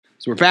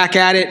So we're back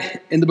at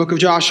it in the book of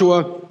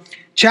Joshua,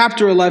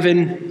 chapter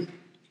 11,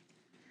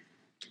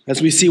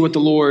 as we see what the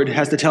Lord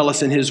has to tell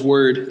us in his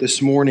word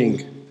this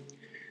morning.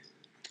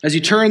 As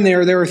you turn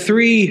there are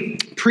three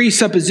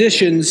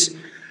presuppositions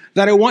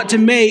that I want to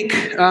make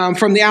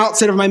from the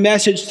outset of my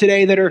message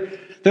today that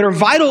are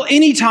vital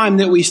anytime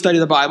that we study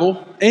the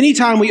Bible,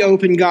 anytime we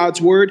open God's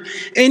word,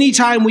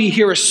 anytime we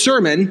hear a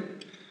sermon.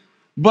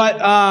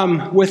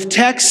 But with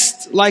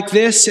texts like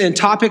this and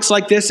topics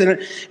like this, and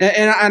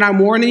I'm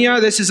warning you,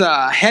 this is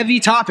a heavy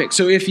topic.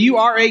 So if you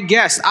are a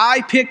guest,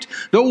 I picked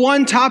the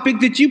one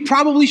topic that you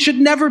probably should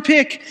never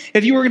pick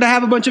if you were going to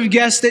have a bunch of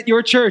guests at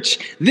your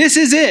church. This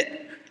is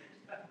it.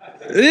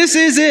 This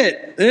is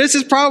it. This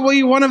is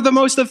probably one of the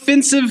most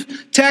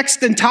offensive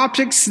texts and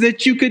topics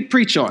that you could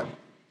preach on.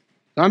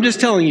 I'm just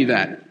telling you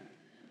that.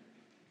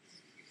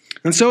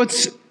 And so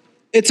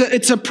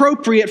it's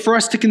appropriate for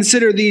us to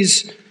consider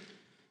these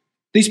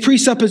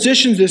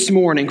presuppositions this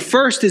morning.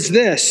 First is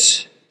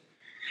this.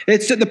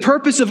 It's that the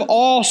purpose of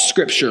all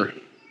Scripture,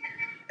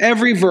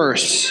 every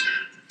verse,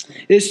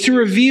 is to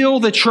reveal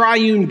the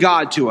triune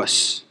God to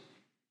us.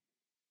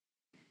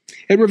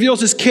 It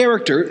reveals his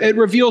character. It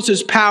reveals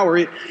his power.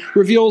 It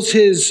reveals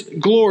his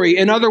glory.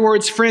 In other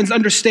words, friends,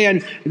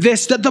 understand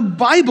this, that the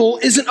Bible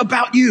isn't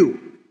about you.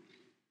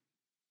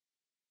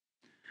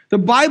 The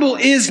Bible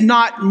is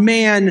not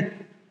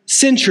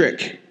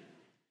man-centric.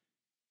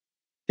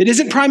 It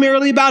isn't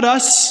primarily about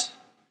us.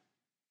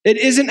 It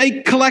isn't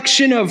a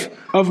collection of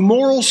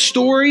moral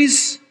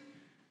stories.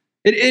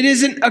 It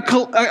isn't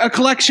a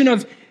collection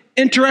of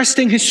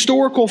interesting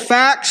historical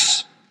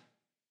facts.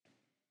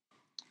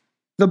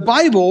 The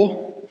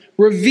Bible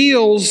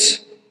reveals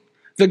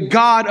the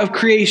God of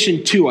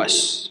creation to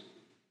us.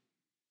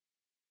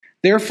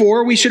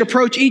 Therefore, we should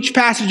approach each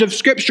passage of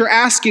Scripture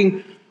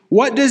asking,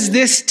 what does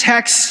this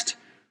text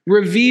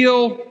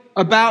reveal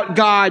about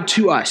God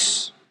to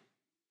us?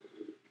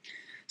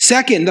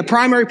 Second, the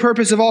primary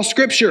purpose of all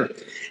Scripture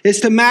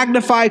is to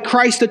magnify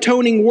Christ's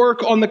atoning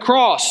work on the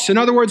cross. In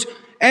other words,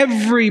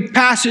 every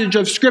passage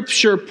of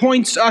Scripture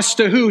points us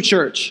to who,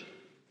 church?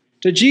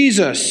 To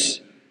Jesus.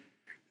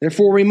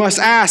 Therefore, we must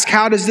ask,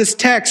 how does this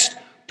text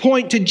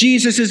point to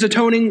Jesus'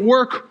 atoning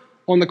work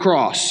on the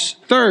cross?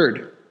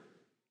 Third,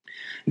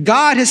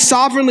 God has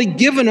sovereignly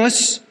given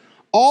us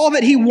all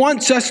that he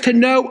wants us to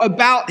know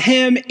about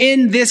him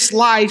in this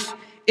life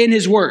in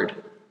his word.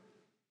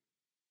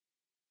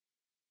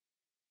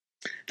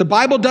 The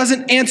Bible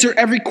doesn't answer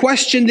every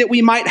question that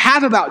we might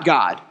have about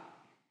God.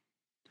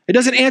 It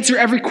doesn't answer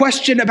every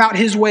question about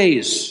his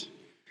ways.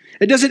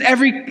 It doesn't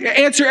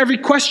answer every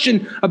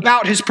question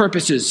about his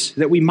purposes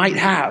that we might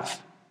have.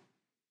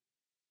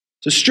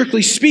 So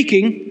strictly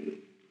speaking,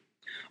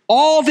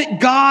 all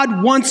that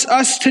God wants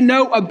us to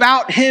know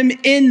about him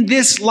in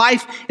this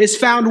life is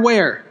found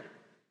where?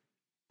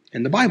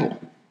 In the Bible.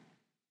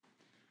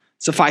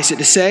 Suffice it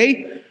to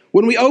say,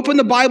 when we open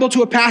the Bible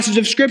to a passage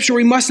of Scripture,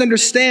 we must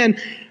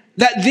understand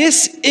that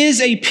this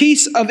is a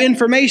piece of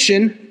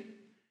information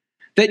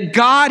that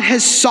God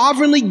has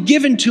sovereignly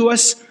given to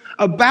us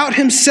about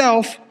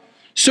himself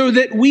so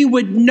that we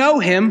would know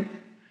him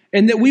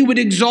and that we would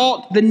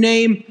exalt the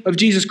name of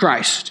Jesus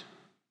Christ.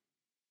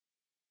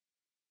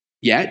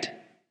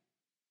 Yet,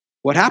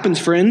 what happens,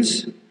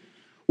 friends,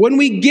 when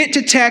we get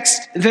to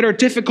texts that are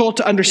difficult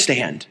to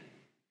understand?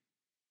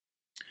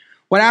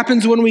 What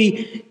happens when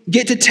we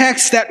get to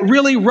texts that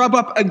really rub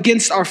up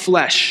against our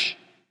flesh?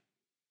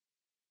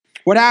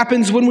 What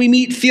happens when we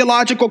meet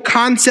theological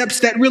concepts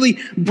that really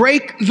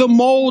break the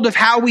mold of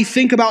how we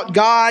think about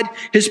God,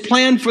 his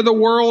plan for the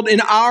world,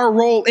 and our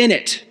role in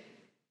it?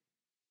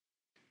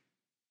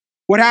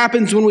 What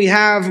happens when we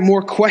have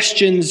more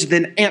questions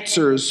than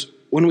answers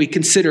when we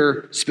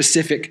consider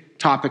specific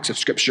topics of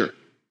Scripture?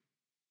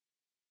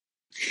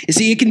 You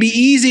see, it can be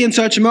easy in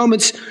such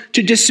moments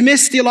to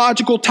dismiss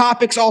theological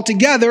topics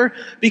altogether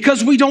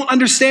because we don't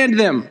understand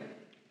them.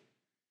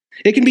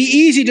 It can be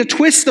easy to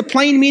twist the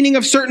plain meaning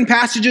of certain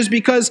passages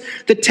because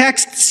the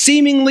text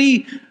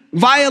seemingly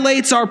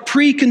violates our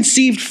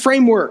preconceived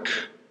framework.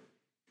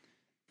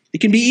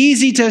 It can be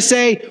easy to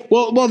say,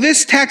 well,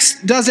 this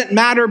text doesn't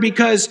matter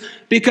because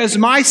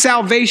my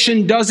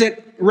salvation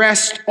doesn't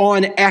rest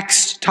on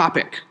X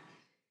topic.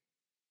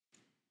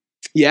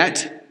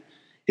 Yet,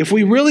 if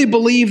we really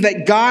believe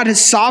that God has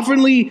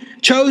sovereignly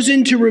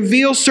chosen to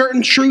reveal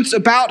certain truths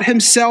about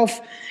himself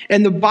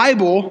in the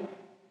Bible,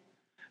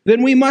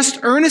 then we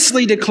must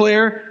earnestly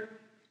declare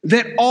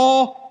that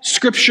all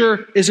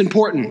Scripture is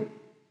important.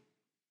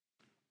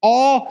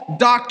 All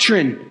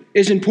doctrine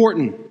is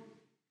important.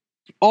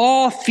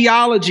 All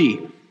theology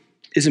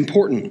is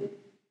important.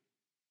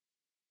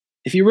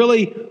 If you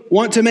really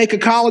want to make a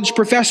college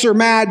professor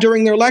mad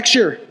during their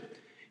lecture,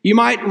 you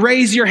might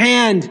raise your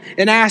hand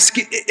and ask,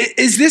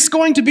 is this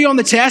going to be on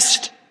the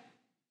test?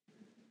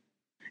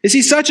 You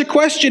see, such a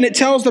question, it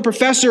tells the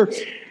professor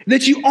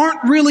that you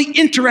aren't really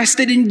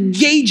interested in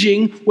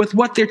engaging with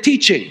what they're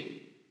teaching.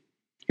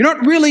 You're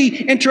not really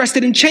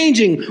interested in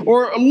changing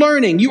or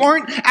learning. You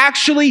aren't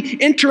actually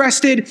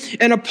interested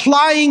in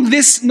applying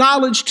this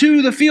knowledge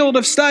to the field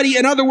of study.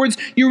 In other words,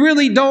 you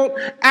really don't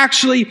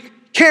actually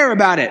care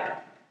about it.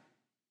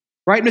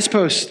 Right, Miss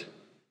Post?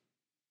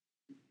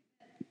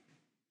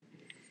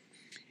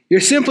 You're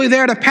simply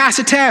there to pass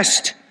a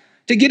test,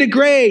 to get a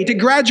grade, to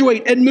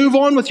graduate and move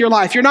on with your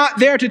life. You're not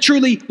there to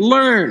truly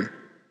learn.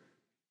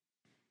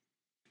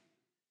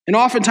 And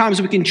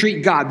oftentimes we can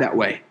treat God that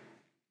way.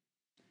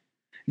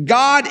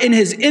 God in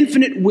his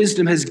infinite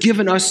wisdom has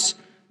given us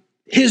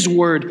his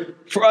word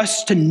for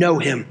us to know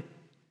him.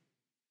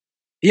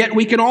 Yet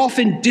we can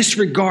often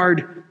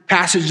disregard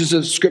passages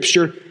of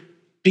scripture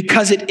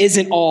because it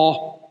isn't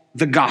all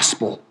the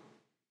gospel.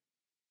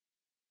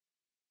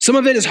 Some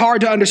of it is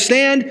hard to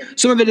understand.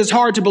 Some of it is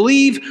hard to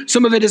believe.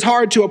 Some of it is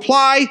hard to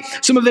apply.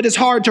 Some of it is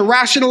hard to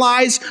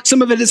rationalize.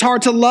 Some of it is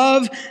hard to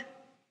love.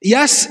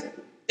 Yes,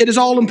 it is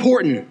all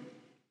important.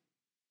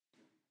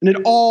 And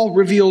it all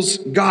reveals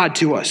God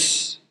to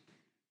us.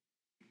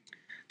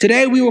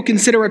 Today we will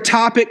consider a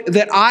topic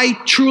that I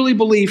truly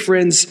believe,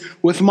 friends,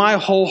 with my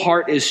whole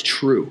heart is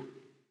true.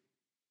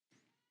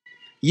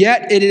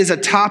 Yet it is a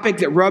topic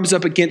that rubs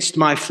up against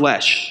my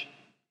flesh.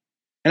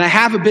 And I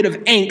have a bit of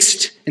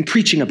angst in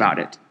preaching about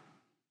it.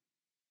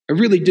 I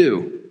really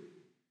do.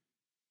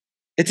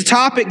 It's a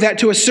topic that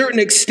to a certain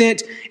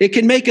extent, it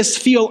can make us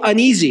feel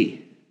uneasy.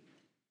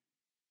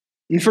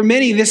 And for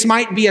many, this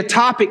might be a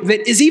topic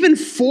that is even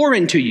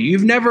foreign to you.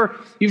 You've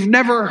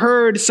never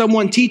heard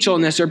someone teach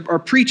on this or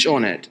preach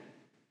on it.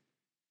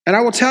 And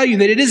I will tell you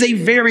that it is a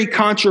very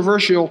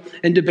controversial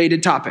and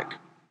debated topic.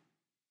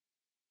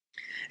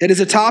 It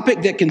is a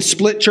topic that can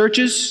split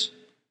churches.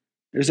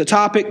 It is a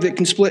topic that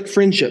can split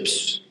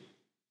friendships.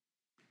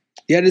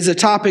 Yet it is a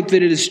topic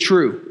that it is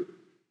true.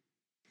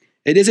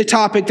 It is a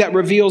topic that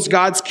reveals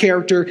God's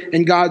character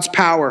and God's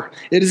power.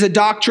 It is a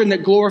doctrine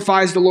that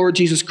glorifies the Lord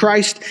Jesus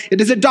Christ. It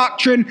is a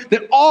doctrine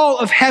that all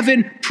of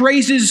heaven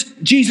praises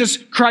Jesus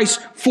Christ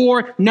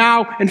for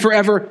now and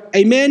forever.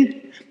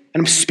 Amen?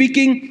 And I'm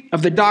speaking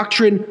of the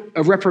doctrine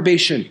of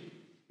reprobation.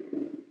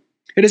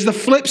 It is the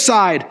flip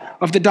side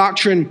of the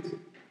doctrine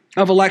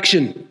of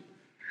election.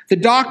 The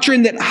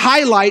doctrine that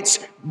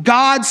highlights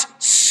God's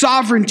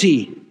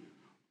sovereignty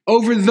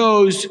over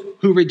those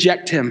who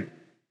reject him.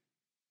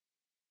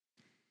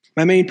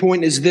 My main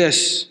point is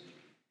this: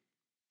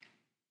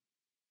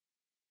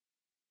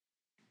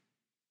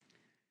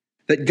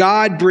 that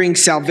God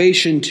brings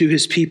salvation to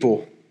his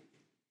people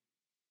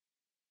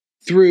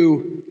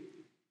through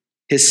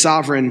his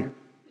sovereign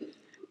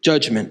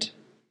judgment.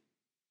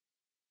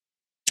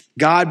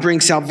 God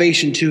brings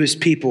salvation to his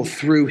people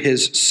through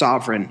his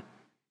sovereign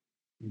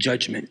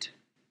judgment.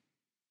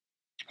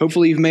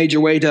 Hopefully you've made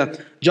your way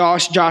to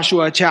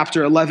Joshua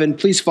chapter 11.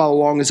 Please follow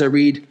along as I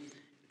read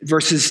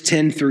verses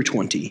 10 through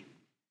 20.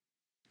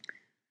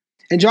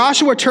 And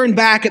Joshua turned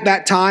back at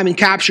that time and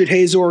captured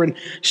Hazor and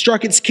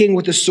struck its king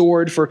with the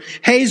sword, for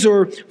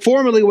Hazor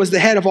formerly was the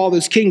head of all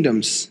those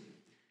kingdoms.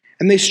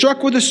 And they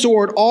struck with the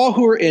sword all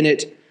who were in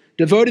it,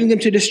 devoting them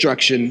to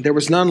destruction. There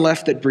was none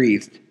left that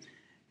breathed.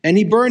 And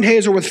he burned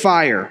Hazor with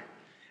fire.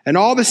 And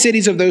all the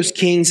cities of those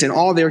kings and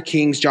all their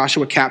kings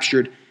Joshua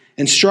captured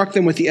and struck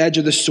them with the edge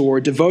of the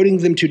sword, devoting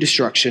them to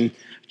destruction,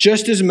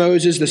 just as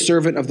Moses, the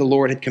servant of the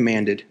Lord, had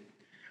commanded.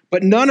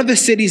 But none of the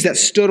cities that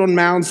stood on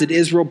mounds did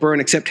Israel burn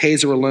except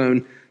Hazor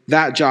alone,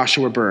 that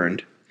Joshua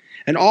burned.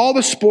 And all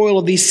the spoil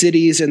of these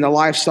cities and the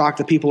livestock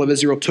the people of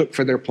Israel took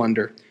for their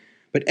plunder.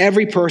 But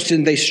every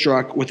person they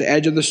struck with the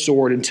edge of the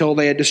sword until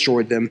they had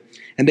destroyed them,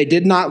 and they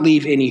did not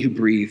leave any who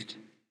breathed.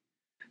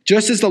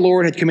 Just as the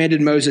Lord had commanded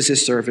Moses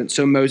his servant,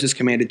 so Moses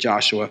commanded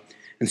Joshua,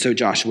 and so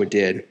Joshua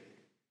did.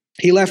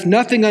 He left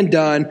nothing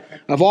undone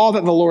of all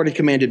that the Lord had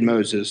commanded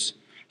Moses.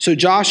 So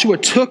Joshua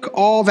took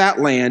all that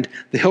land,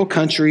 the hill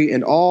country,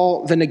 and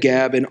all the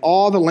Negeb, and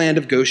all the land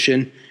of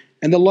Goshen,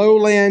 and the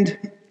lowland,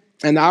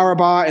 and the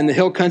Arabah, and the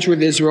hill country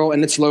of Israel,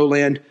 and its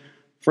lowland,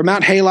 from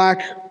Mount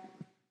Halak,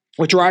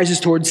 which rises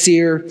toward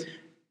Seir,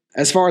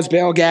 as far as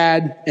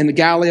Baal-Gad, and the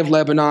Galilee of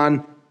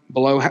Lebanon,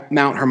 below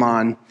Mount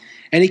Hermon.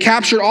 And he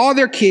captured all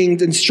their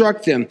kings and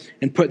struck them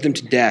and put them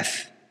to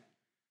death.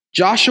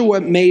 Joshua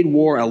made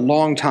war a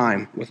long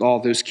time with all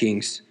those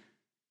kings.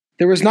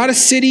 There was not a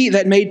city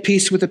that made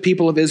peace with the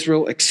people of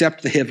Israel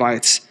except the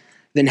Hivites,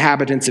 the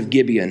inhabitants of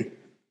Gibeon.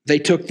 They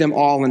took them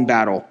all in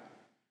battle.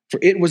 For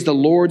it was the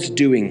Lord's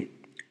doing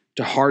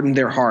to harden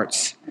their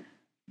hearts,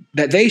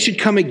 that they should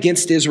come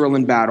against Israel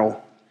in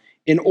battle,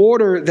 in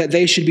order that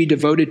they should be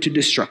devoted to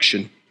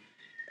destruction,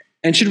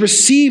 and should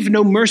receive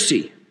no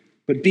mercy,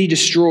 but be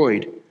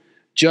destroyed,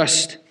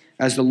 just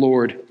as the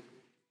Lord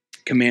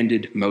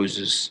commanded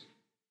Moses.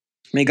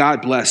 May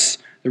God bless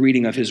the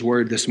reading of his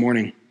word this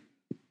morning.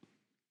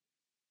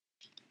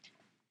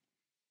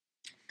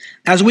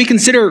 As we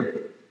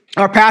consider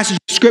our passage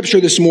of scripture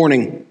this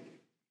morning,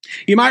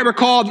 you might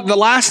recall that the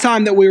last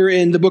time that we were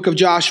in the book of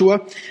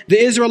Joshua, the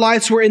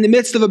Israelites were in the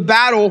midst of a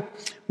battle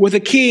with the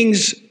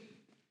kings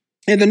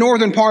in the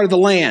northern part of the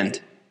land.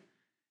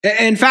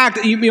 In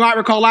fact, you might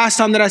recall last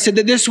time that I said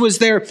that this was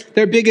their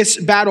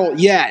biggest battle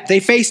yet. They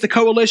faced a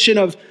coalition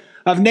of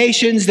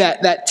nations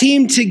that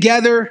teamed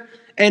together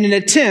in an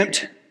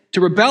attempt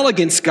to rebel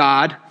against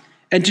God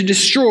and to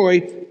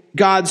destroy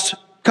God's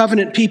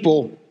covenant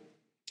people,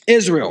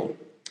 Israel.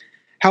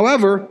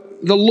 However,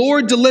 the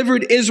Lord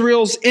delivered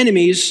Israel's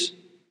enemies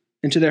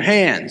into their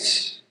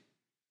hands.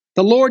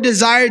 The Lord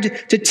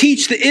desired to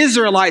teach the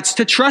Israelites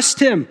to trust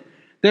him.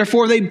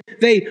 Therefore,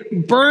 they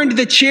burned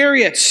the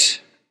chariots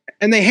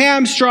and they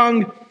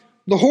hamstrung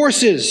the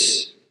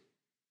horses.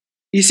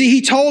 You see,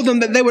 he told them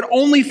that they would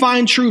only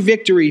find true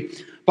victory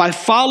by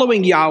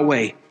following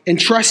Yahweh and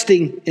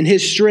trusting in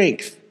his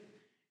strength.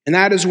 And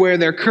that is where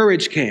their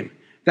courage came.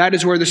 That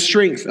is where the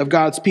strength of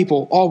God's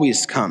people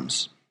always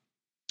comes.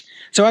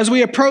 So as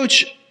we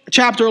approach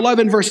chapter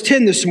 11, verse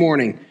 10 this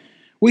morning,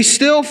 we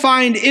still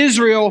find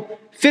Israel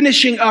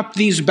finishing up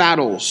these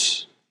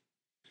battles.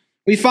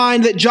 We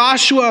find that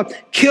Joshua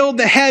killed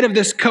the head of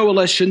this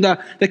coalition,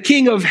 the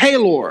king of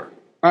Hazor.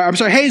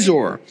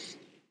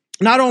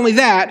 Not only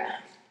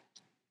that,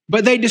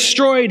 but they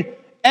destroyed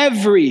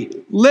every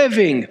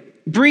living,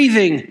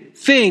 breathing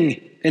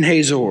thing in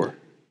Hazor.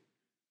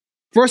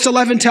 Verse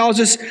 11 tells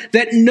us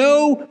that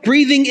no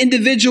breathing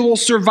individual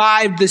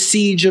survived the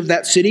siege of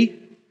that city.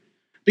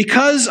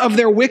 Because of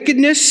their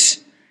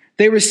wickedness,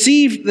 they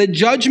received the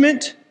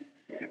judgment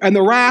and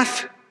the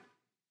wrath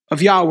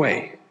of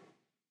Yahweh.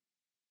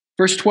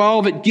 Verse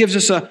 12, it gives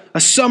us a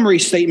summary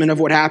statement of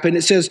what happened.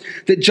 It says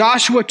that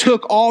Joshua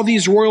took all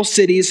these royal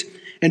cities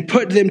and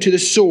put them to the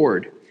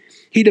sword.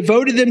 He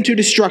devoted them to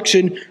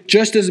destruction,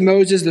 just as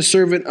Moses, the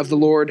servant of the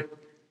Lord,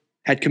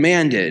 had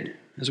commanded.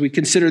 As we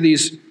consider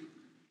these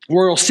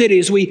royal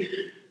cities, we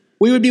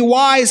would be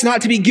wise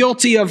not to be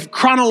guilty of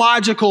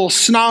chronological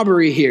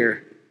snobbery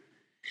here.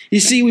 You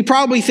see, we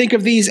probably think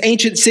of these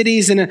ancient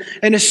cities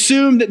and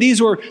assume that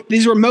these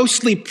were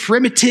mostly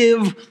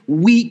primitive,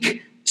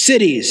 weak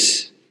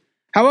cities.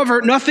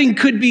 However, nothing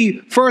could be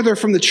further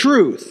from the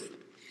truth.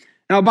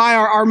 Now, by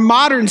our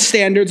modern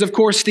standards, of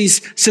course,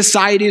 these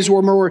societies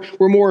were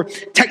more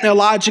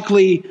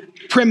technologically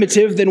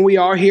primitive than we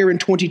are here in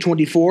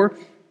 2024.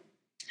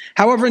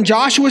 However, in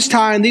Joshua's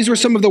time, these were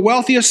some of the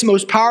wealthiest,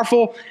 most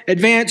powerful,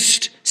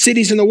 advanced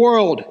cities in the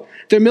world.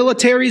 Their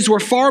militaries were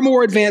far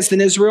more advanced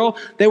than Israel.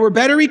 They were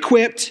better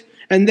equipped,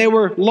 and they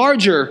were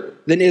larger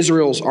than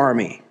Israel's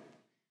army.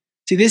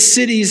 See, these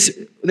cities,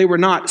 they were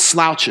not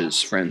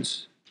slouches,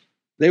 friends.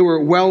 They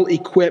were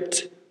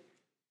well-equipped,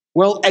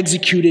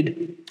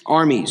 well-executed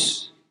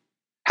armies.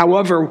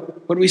 However,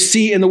 what we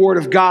see in the Word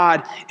of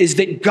God is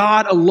that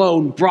God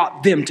alone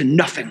brought them to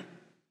nothing.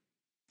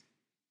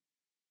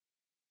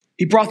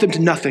 He brought them to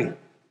nothing.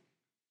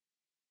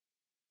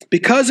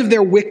 Because of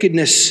their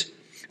wickedness,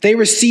 they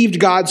received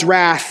God's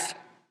wrath.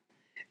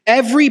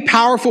 Every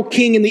powerful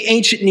king in the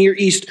ancient Near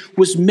East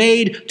was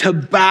made to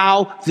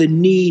bow the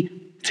knee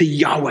to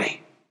Yahweh.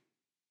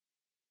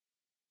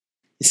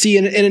 You see,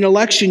 in an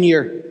election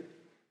year,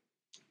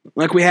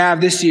 like we have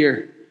this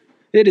year,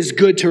 it is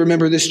good to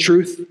remember this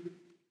truth,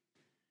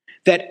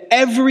 that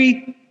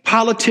every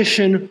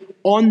politician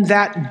on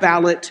that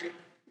ballot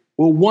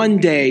will one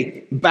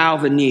day bow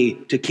the knee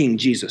to King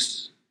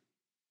Jesus.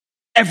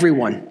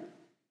 Everyone.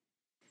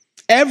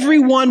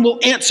 Everyone will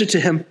answer to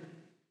him.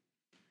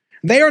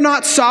 They are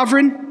not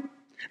sovereign.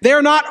 They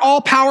are not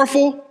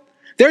all-powerful.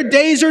 Their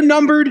days are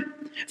numbered.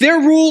 Their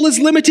rule is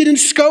limited in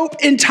scope,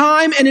 in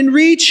time, and in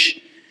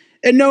reach.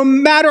 And no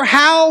matter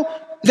how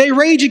they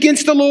rage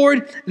against the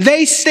Lord,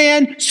 they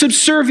stand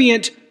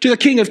subservient to the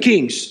King of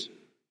Kings.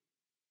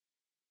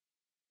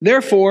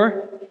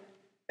 Therefore,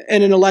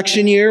 in an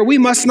election year, we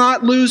must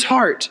not lose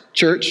heart,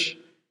 church.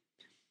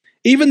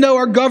 Even though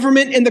our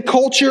government and the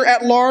culture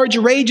at large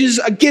rages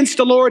against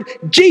the Lord,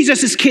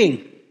 Jesus is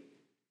king.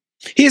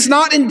 He is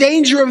not in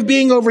danger of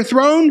being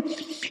overthrown.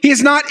 He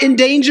is not in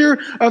danger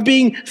of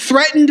being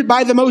threatened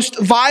by the most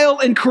vile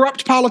and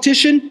corrupt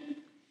politician.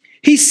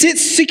 He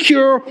sits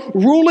secure,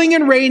 ruling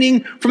and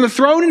reigning from the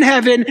throne in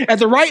heaven at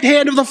the right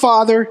hand of the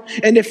Father.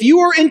 And if you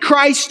are in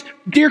Christ,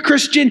 dear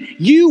Christian,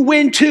 you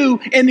win too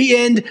in the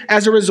end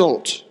as a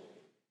result.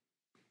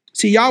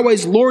 See,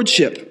 Yahweh's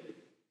lordship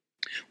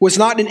was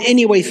not in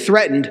any way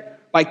threatened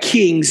by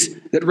kings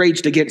that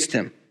raged against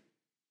him.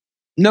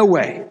 No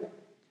way.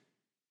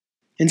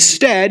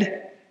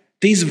 Instead,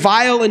 these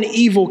vile and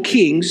evil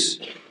kings,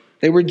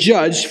 they were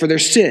judged for their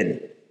sin.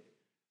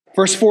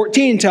 Verse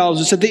 14 tells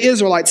us that the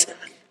Israelites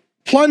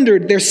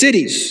plundered their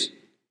cities.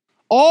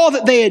 All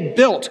that they had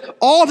built,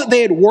 all that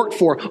they had worked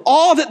for,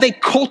 all that they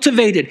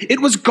cultivated, it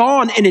was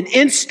gone in an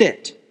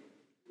instant.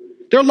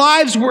 Their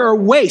lives were a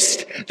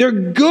waste. Their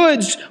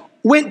goods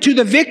went to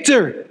the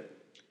victor.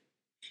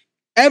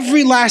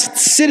 Every last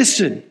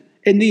citizen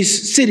in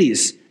these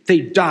cities, they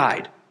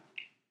died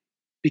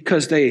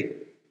because they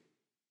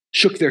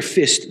shook their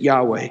fist at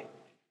Yahweh.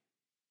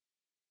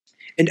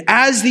 And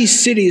as these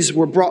cities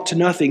were brought to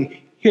nothing,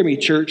 hear me,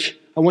 church,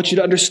 I want you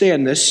to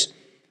understand this.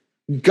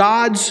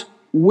 God's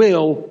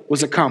will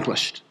was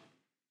accomplished.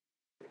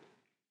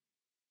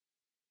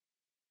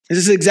 This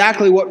is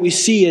exactly what we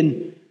see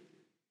in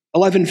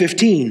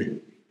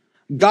 11:15.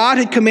 God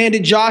had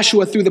commanded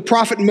Joshua through the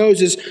prophet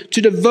Moses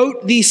to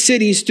devote these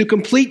cities to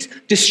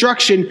complete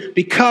destruction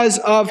because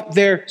of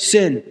their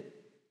sin.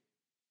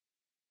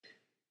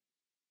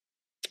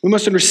 We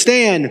must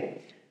understand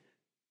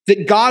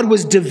that God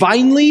was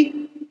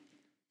divinely,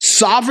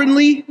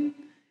 sovereignly,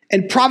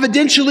 and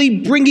providentially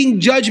bringing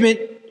judgment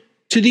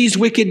to these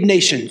wicked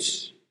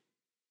nations.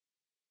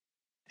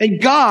 And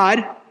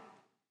God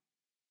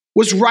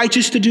was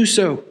righteous to do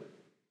so.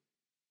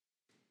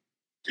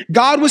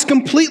 God was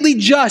completely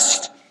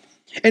just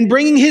in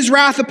bringing his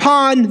wrath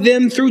upon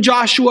them through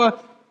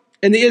Joshua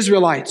and the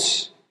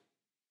Israelites.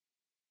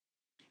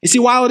 You see,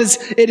 while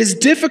it is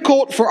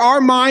difficult for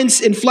our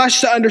minds and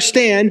flesh to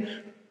understand,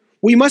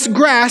 we must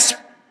grasp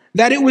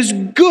that it was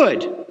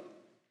good.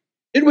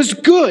 It was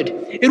good.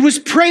 It was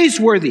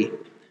praiseworthy.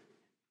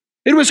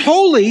 It was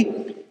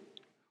holy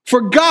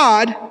for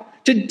God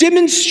to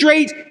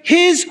demonstrate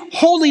his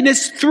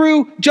holiness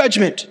through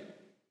judgment.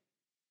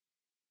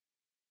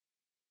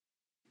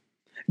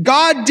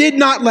 God did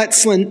not let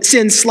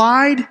sin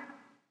slide.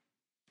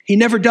 He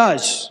never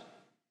does.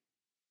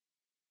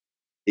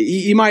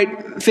 You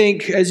might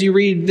think, as you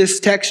read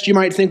this text, you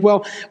might think,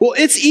 well,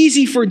 it's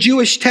easy for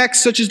Jewish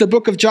texts such as the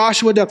book of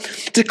Joshua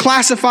to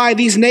classify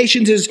these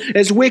nations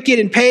as wicked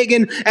and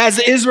pagan as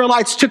the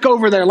Israelites took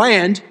over their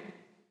land.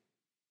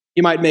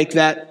 You might make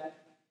that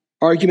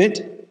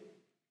argument.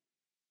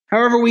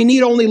 However, we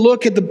need only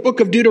look at the book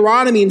of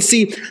Deuteronomy and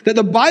see that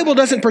the Bible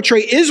doesn't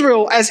portray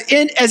Israel as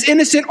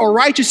innocent or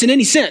righteous in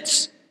any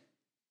sense.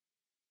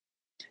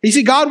 You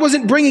see, God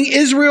wasn't bringing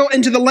Israel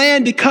into the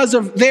land because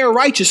of their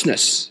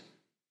righteousness.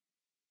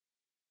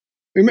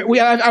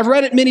 I've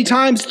read it many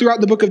times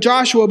throughout the book of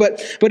Joshua,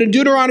 but in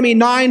Deuteronomy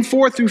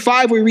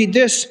 9:4-5, we read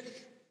this.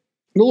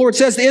 The Lord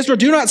says to Israel,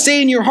 "Do not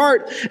say in your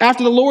heart,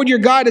 after the Lord your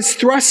God has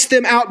thrust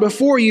them out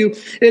before you,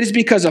 it is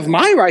because of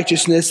my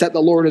righteousness that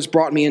the Lord has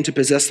brought me in to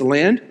possess the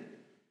land.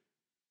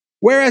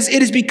 Whereas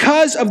it is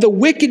because of the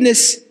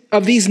wickedness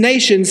of these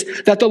nations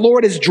that the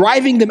Lord is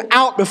driving them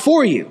out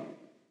before you.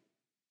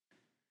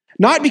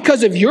 Not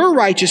because of your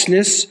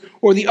righteousness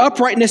or the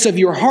uprightness of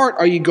your heart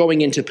are you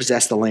going in to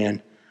possess the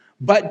land,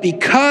 but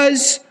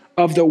because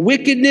of the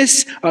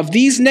wickedness of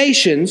these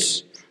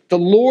nations, the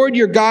Lord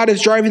your God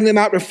is driving them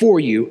out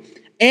before you,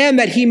 and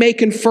that he may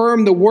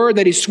confirm the word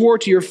that he swore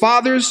to your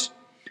fathers,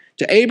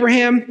 to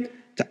Abraham,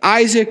 to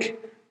Isaac,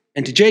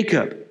 and to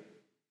Jacob."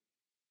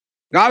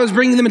 God was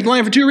bringing them into the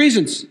land for two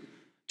reasons: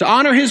 to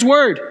honor his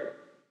word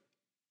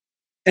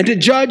and to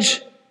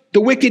judge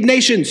the wicked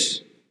nations.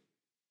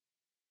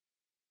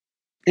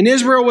 And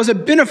Israel was a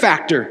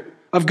benefactor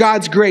of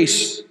God's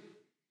grace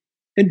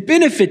and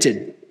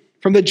benefited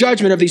from the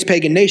judgment of these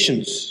pagan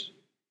nations.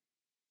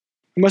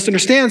 We must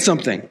understand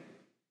something.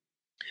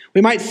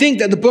 We might think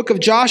that the book of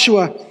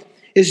Joshua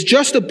is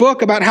just a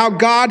book about how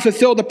God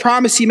fulfilled the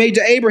promise he made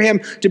to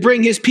Abraham to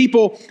bring his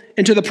people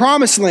into the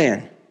promised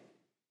land.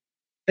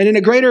 And in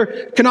a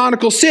greater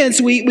canonical sense,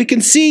 we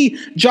can see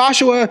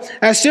Joshua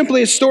as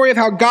simply a story of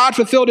how God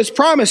fulfilled his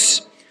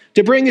promise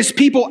to bring his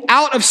people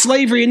out of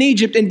slavery in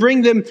Egypt and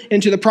bring them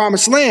into the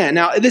promised land.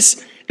 Now,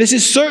 this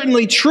is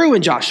certainly true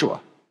in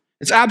Joshua.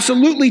 It's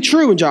absolutely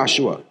true in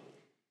Joshua.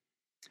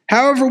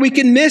 However, we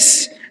can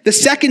miss the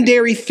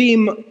secondary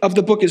theme of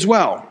the book as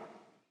well: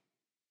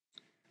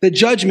 the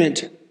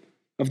judgment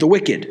of the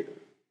wicked.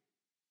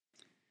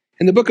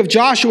 In the book of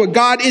Joshua,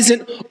 God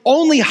isn't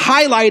only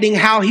highlighting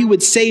how he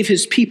would save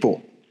his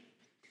people.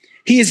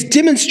 He is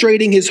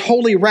demonstrating his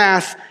holy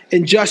wrath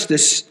and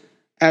justice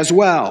as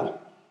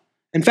well.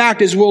 In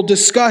fact, as we'll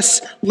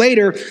discuss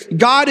later,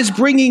 God is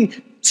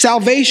bringing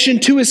salvation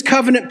to his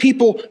covenant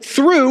people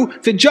through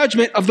the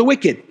judgment of the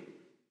wicked.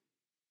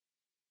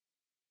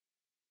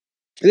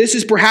 This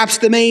is perhaps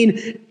the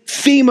main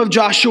theme of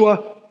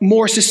Joshua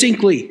more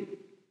succinctly: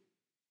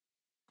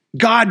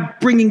 God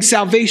bringing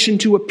salvation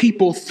to a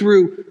people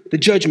through the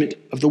judgment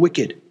of the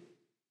wicked.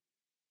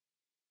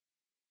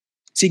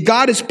 See,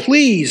 God is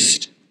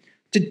pleased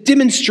to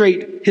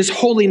demonstrate his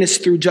holiness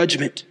through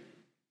judgment.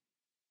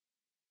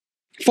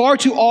 Far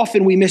too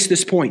often we miss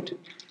this point.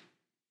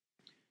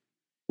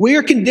 We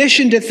are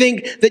conditioned to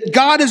think that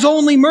God is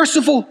only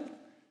merciful,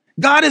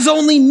 God is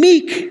only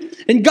meek,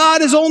 and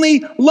God is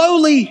only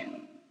lowly.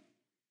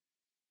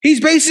 He's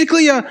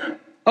basically a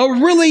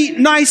really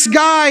nice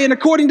guy, and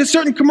according to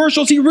certain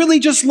commercials, he really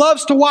just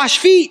loves to wash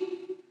feet.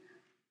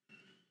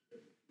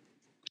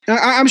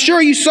 I'm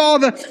sure you saw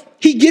the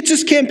He Gets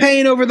Us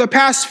campaign over the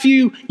past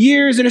few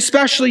years, and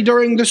especially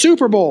during the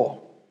Super Bowl.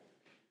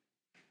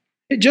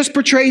 It just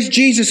portrays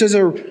Jesus as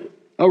a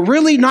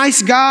really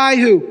nice guy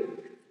who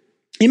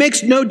he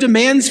makes no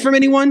demands from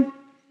anyone,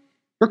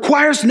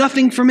 requires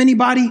nothing from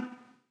anybody.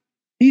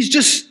 He's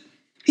just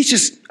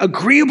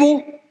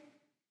agreeable,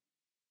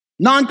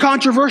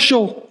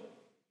 non-controversial.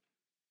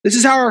 This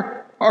is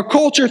how our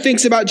culture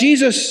thinks about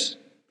Jesus.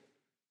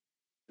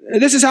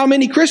 This is how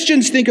many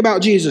Christians think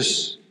about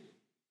Jesus.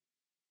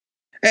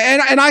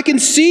 And I can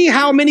see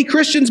how many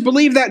Christians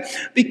believe that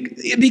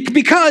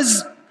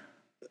because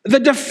the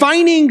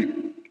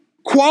defining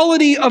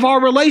quality of our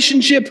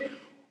relationship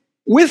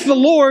with the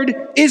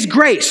Lord is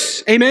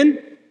grace. Amen?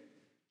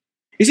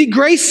 You see,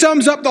 grace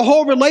sums up the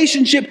whole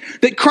relationship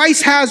that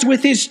Christ has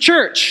with his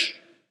church.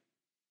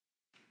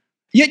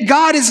 Yet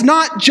God is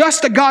not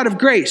just a God of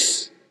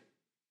grace.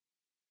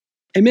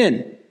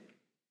 Amen.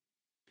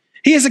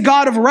 He is a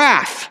God of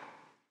wrath.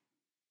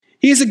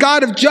 He is a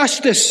God of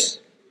justice.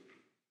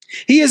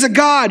 He is a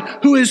God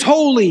who is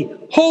holy,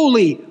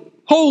 holy,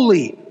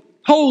 holy,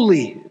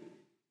 holy.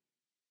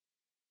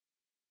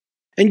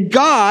 And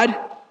God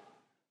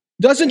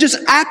doesn't just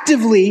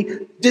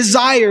actively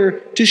desire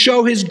to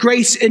show his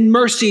grace and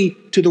mercy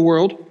to the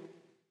world.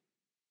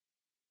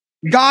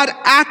 God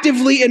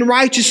actively and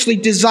righteously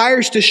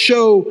desires to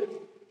show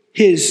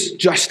his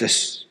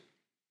justice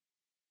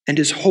and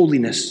his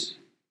holiness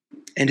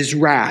and his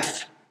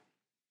wrath.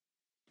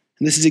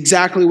 And this is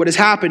exactly what is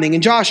happening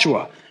in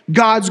Joshua.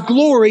 God's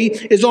glory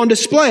is on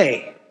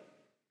display.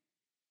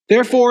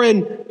 Therefore,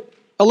 in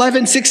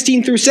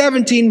 11:16 through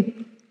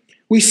 17,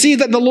 we see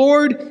that the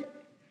Lord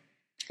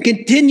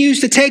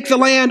continues to take the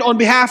land on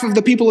behalf of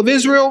the people of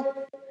Israel,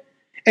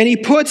 and he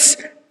puts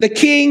the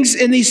kings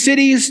in these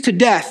cities to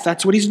death.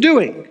 That's what he's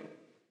doing.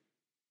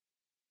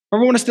 I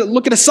want us to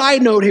look at a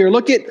side note here.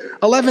 Look at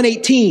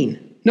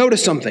 11:18.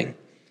 Notice something.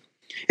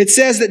 It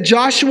says that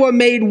Joshua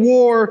made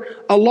war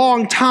a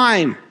long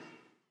time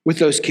with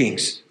those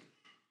kings.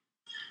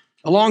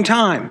 A long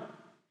time.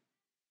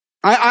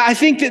 I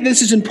think that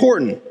this is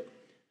important.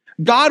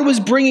 God was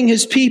bringing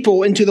his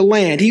people into the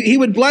land. He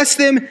would bless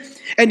them,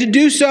 and to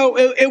do so,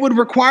 it would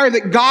require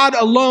that God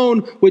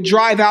alone would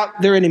drive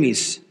out their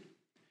enemies.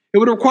 It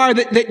would require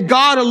that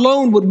God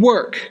alone would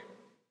work.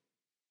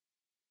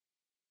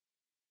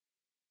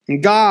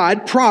 And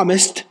God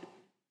promised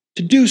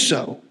to do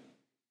so.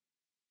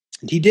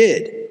 And he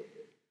did.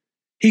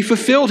 He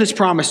fulfilled his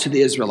promise to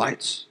the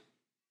Israelites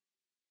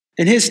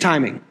in his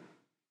timing,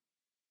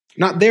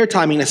 not their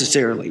timing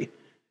necessarily.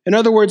 In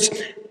other words,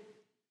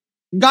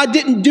 God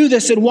didn't do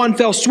this in one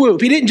fell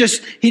swoop. He didn't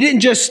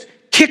just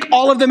kick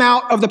all of them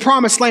out of the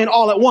promised land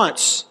all at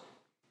once.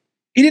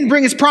 He didn't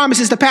bring his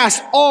promises to pass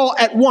all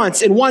at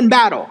once in one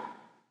battle.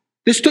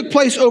 This took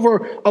place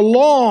over a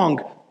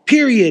long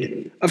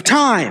period of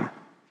time,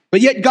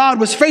 but yet God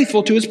was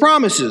faithful to his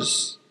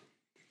promises.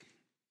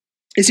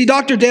 You see,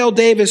 Dr. Dale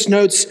Davis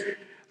notes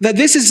that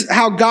this is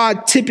how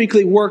God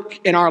typically works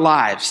in our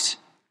lives.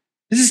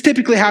 This is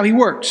typically how he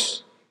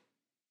works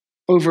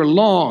over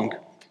long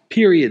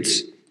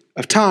periods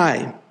of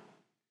time.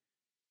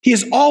 He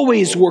is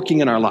always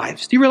working in our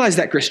lives. Do you realize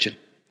that, Christian?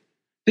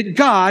 That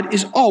God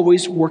is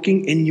always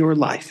working in your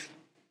life.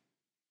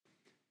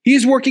 He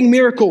is working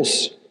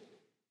miracles.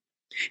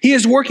 He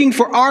is working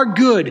for our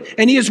good,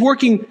 and he is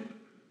working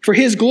for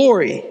his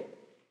glory.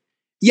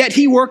 Yet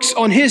he works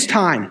on his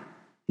time,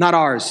 not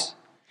ours.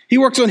 He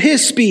works on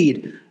his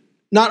speed,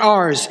 not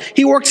ours.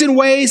 He works in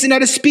ways and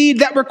at a speed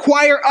that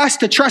require us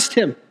to trust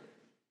him.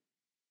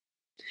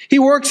 He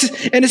works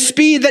in a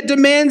speed that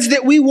demands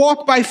that we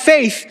walk by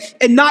faith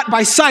and not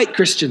by sight,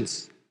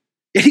 Christians.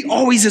 Yet he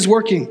always is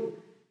working.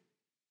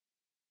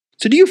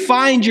 So do you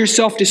find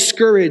yourself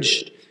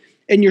discouraged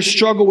in your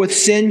struggle with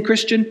sin,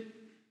 Christian?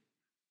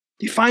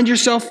 Do you find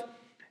yourself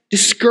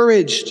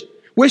discouraged,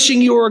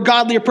 wishing you were a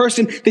godlier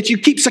person, that you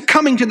keep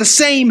succumbing to the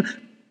same,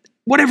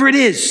 whatever it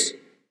is?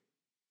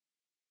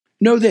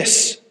 Know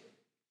this,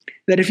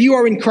 that if you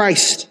are in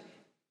Christ,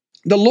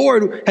 the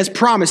Lord has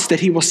promised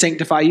that he will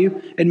sanctify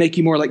you and make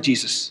you more like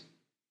Jesus.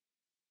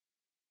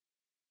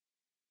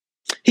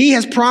 He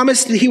has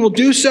promised that he will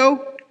do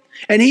so,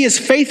 and he is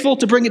faithful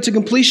to bring it to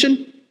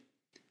completion.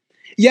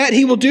 Yet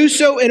he will do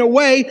so in a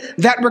way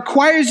that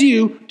requires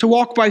you to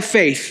walk by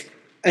faith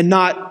and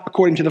not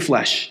according to the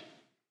flesh.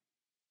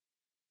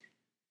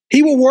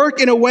 He will work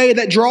in a way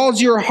that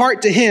draws your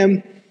heart to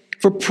him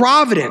for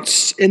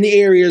providence in the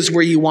areas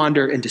where you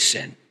wander into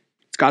sin.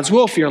 It's God's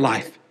will for your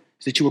life,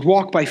 is that you would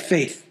walk by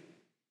faith.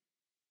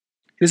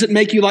 It doesn't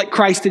make you like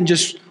Christ in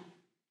just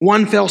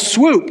one fell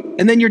swoop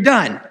and then you're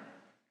done.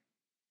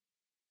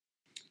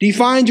 Do you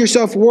find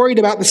yourself worried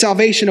about the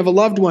salvation of a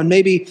loved one?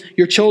 Maybe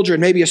your children,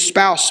 maybe a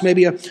spouse,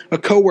 maybe a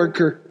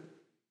coworker.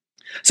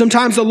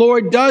 Sometimes the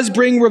Lord does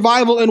bring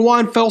revival in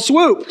one fell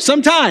swoop.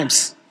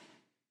 Sometimes.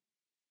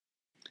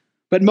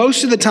 But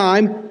most of the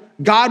time,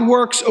 God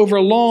works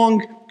over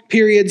long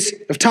periods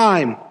of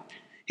time.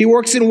 He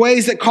works in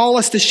ways that call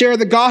us to share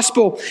the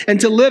gospel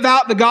and to live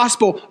out the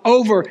gospel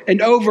over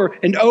and over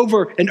and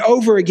over and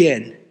over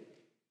again.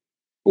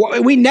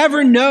 We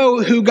never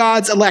know who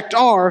God's elect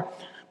are,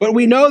 but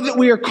we know that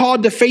we are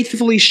called to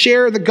faithfully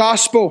share the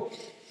gospel.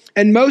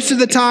 And most of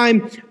the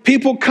time,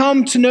 people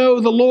come to know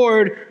the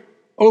Lord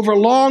over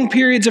long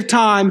periods of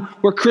time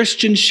where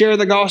Christians share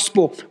the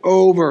gospel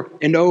over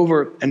and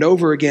over and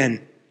over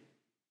again.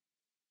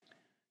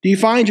 Do you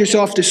find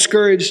yourself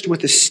discouraged with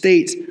the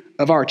state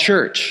of our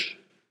church?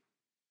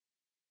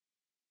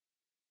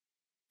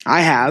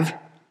 I have.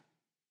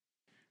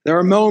 There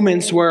are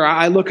moments where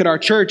I look at our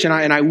church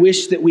and I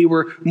wish that we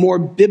were more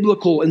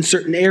biblical in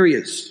certain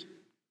areas,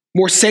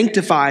 more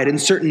sanctified in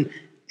certain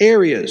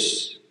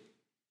areas.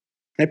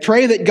 I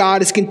pray that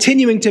God is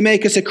continuing to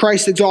make us a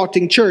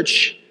Christ-exalting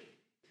church.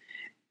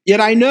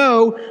 Yet I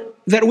know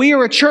that we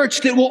are a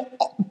church that will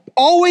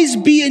always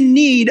be in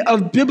need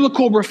of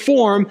biblical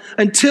reform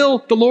until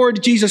the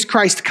Lord Jesus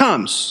Christ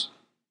comes.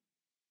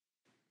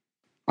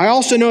 I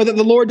also know that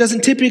the Lord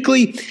doesn't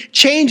typically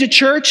change a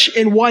church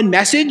in one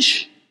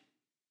message.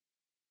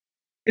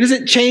 It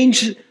doesn't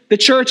change the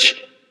church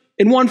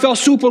in one fell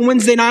swoop on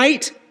Wednesday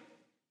night.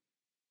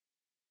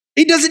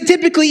 He doesn't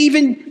typically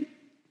even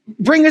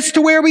bring us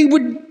to where we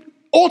would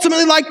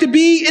ultimately like to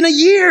be in a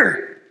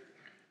year.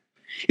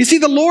 You see,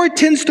 the Lord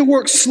tends to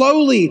work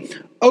slowly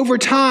over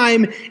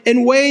time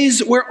in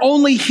ways where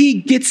only He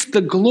gets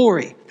the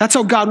glory. That's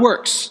how God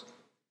works.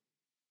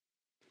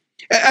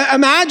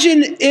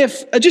 Imagine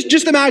if,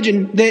 just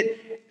imagine that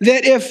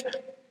if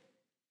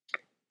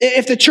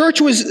the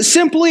church was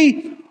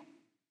simply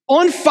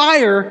on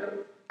fire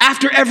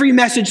after every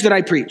message that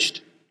I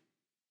preached.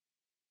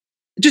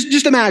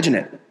 Just imagine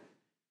it.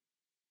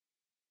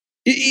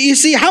 You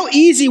see, how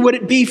easy would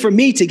it be for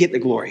me to get the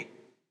glory?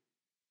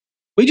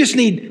 We just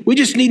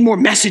need more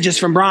messages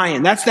from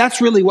Brian.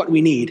 That's really what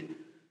we need.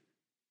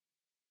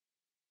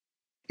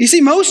 You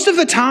see, most of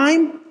the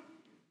time,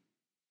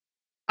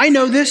 I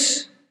know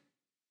this.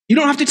 You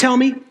don't have to tell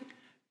me.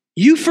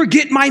 You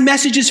forget my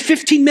messages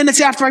 15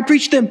 minutes after I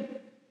preach them.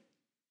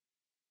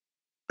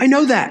 I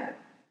know that.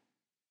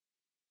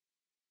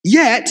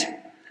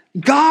 Yet,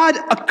 God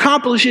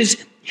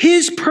accomplishes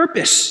His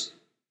purpose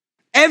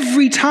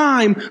every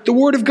time the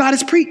Word of God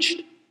is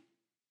preached.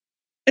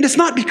 And it's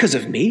not because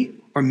of me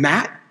or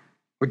Matt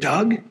or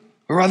Doug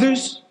or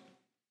others.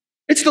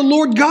 It's the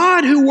Lord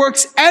God who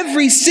works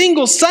every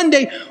single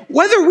Sunday,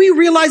 whether we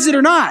realize it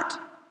or not.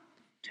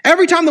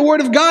 Every time the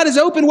Word of God is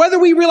open, whether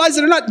we realize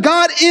it or not,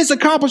 God is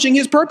accomplishing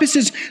His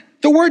purposes.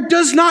 The Word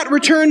does not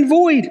return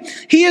void.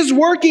 He is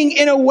working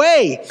in a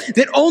way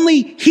that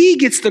only He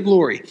gets the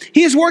glory.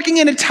 He is working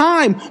in a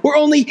time where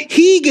only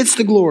He gets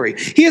the glory.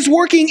 He is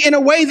working in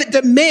a way that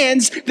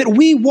demands that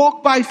we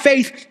walk by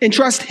faith and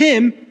trust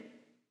Him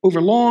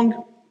over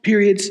long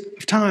periods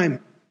of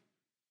time.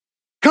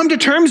 Come to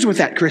terms with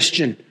that,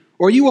 Christian,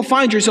 or you will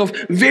find yourself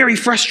very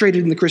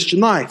frustrated in the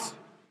Christian life.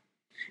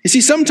 You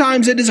see,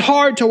 sometimes it is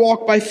hard to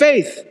walk by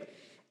faith.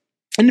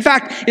 In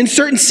fact, in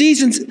certain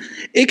seasons,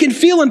 it can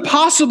feel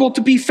impossible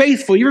to be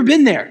faithful. You ever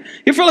been there?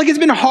 You feel like it's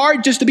been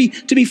hard just to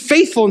be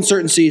faithful in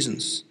certain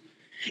seasons.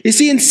 You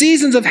see, in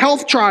seasons of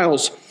health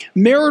trials,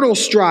 marital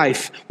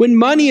strife, when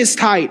money is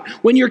tight,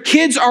 when your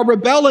kids are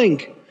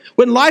rebelling,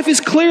 when life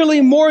is clearly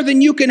more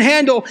than you can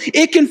handle,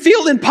 it can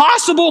feel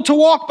impossible to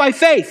walk by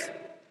faith.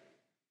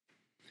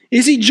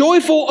 You see,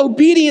 joyful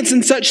obedience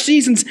in such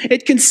seasons,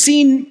 it can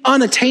seem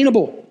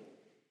unattainable.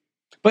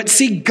 But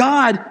see,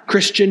 God,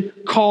 Christian,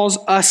 calls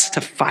us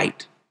to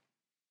fight.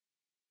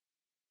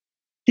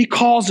 He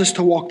calls us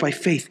to walk by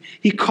faith.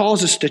 He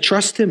calls us to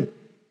trust Him.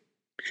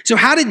 So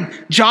how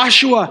did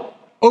Joshua,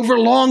 over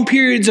long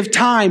periods of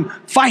time,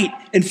 fight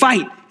and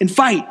fight and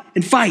fight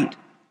and fight?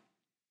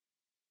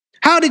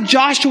 How did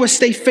Joshua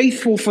stay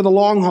faithful for the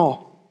long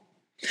haul?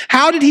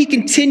 How did he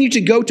continue to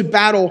go to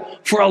battle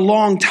for a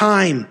long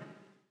time?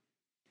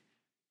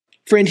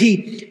 Friend,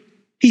 he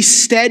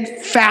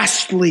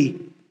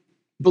steadfastly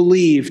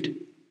believed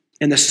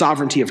in the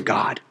sovereignty of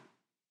God.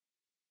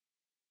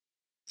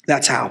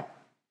 That's how.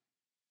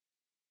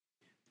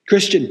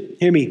 Christian,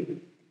 hear me.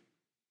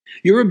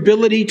 Your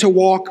ability to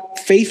walk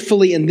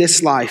faithfully in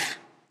this life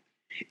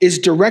is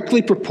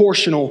directly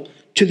proportional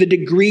to the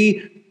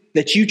degree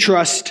that you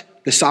trust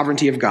the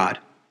sovereignty of God.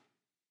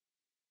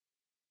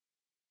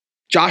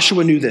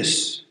 Joshua knew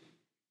this.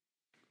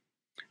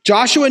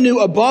 Joshua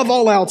knew above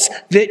all else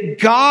that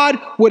God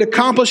would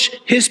accomplish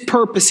His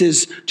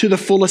purposes to the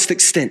fullest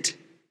extent.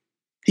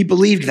 He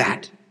believed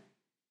that.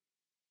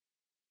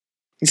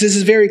 This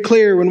is very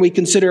clear when we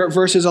consider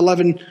verses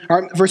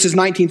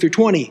 19 through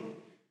 20.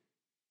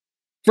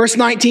 Verse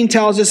 19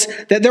 tells us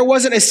that there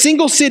wasn't a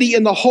single city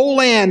in the whole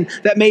land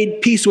that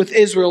made peace with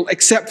Israel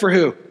except for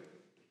who?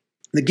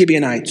 The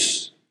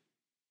Gibeonites.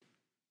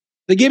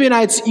 The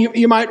Gibeonites,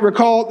 you might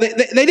recall,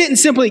 they didn't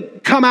simply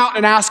come out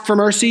and ask for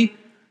mercy.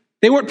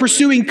 They weren't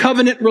pursuing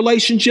covenant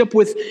relationship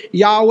with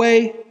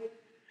Yahweh.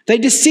 They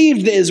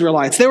deceived the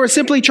Israelites. They were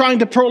simply trying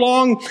to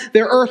prolong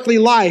their earthly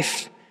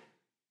life.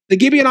 The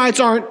Gibeonites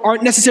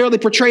aren't necessarily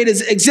portrayed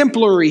as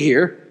exemplary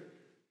here.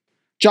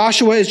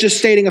 Joshua is just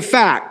stating a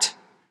fact.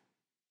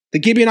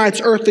 The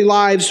Gibeonites' earthly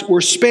lives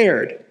were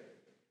spared.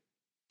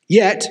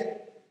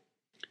 Yet,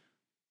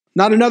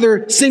 not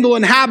another single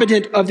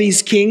inhabitant of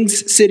these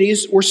kings'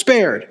 cities were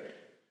spared.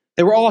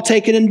 They were all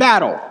taken in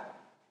battle.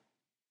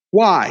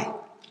 Why?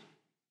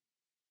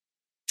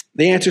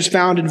 The answer is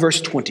found in verse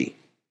 20.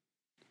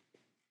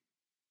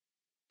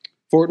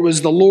 For it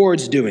was the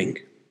Lord's doing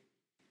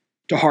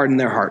to harden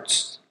their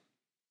hearts,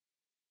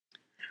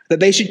 that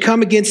they should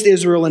come against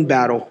Israel in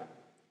battle,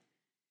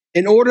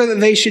 in order that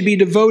they should be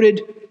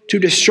devoted to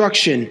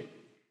destruction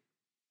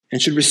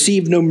and should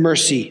receive no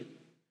mercy,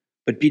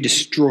 but be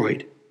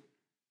destroyed,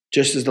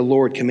 just as the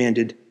Lord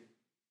commanded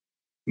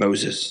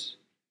Moses.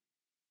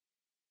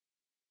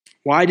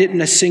 Why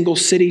didn't a single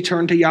city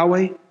turn to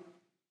Yahweh?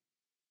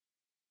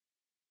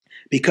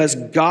 Because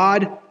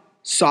God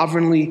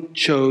sovereignly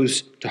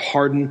chose to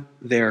harden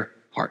their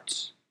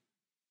hearts.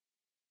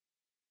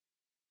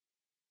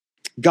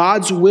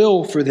 God's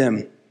will for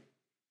them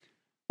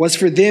was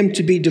for them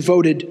to be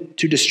devoted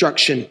to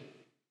destruction.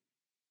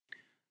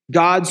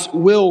 God's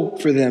will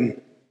for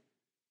them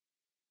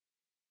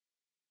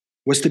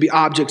was to be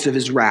objects of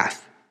his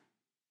wrath.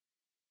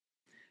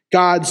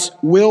 God's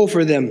will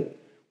for them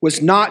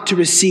was not to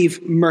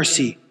receive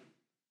mercy,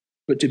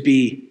 but to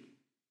be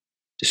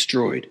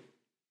destroyed.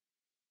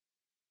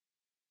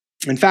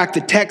 In fact,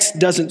 the text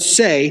doesn't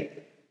say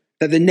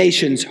that the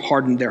nations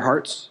hardened their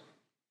hearts.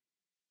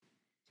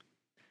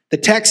 The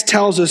text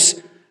tells us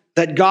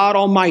that God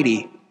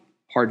Almighty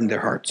hardened their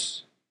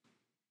hearts.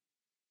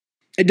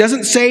 It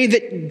doesn't say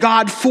that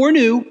God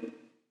foreknew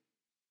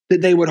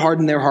that they would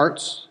harden their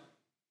hearts,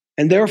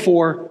 and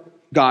therefore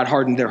God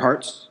hardened their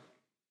hearts.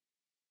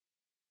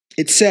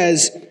 It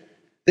says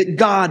that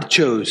God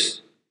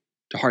chose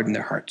to harden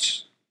their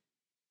hearts.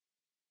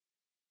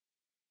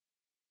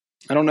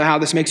 I don't know how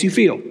this makes you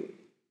feel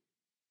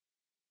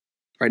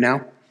right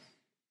now.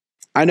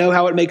 I know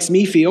how it makes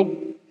me feel.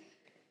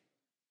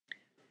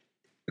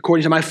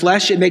 According to my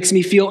flesh, it makes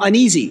me feel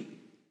uneasy.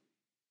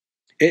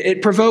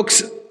 It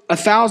provokes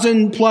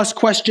 1,000+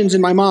 questions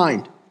in my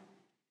mind.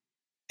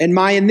 And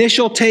my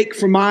initial take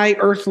from my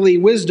earthly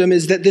wisdom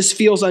is that this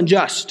feels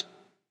unjust.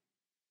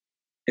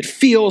 It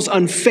feels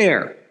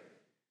unfair.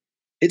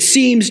 It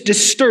seems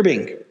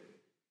disturbing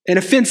and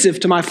offensive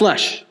to my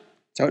flesh.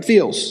 That's how it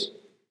feels.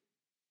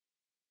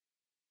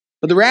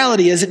 But the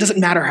reality is, it doesn't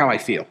matter how I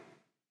feel.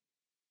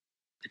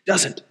 It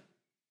doesn't.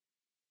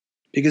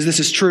 Because this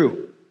is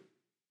true.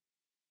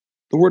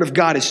 The Word of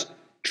God is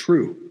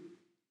true.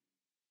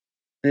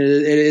 It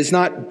is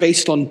not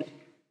based on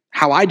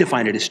how I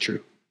define it as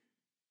true,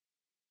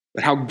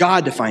 but how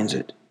God defines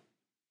it.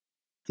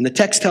 And the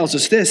text tells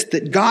us this,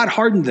 that God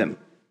hardened them.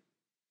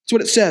 That's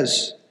what it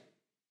says.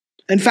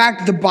 In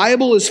fact, the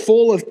Bible is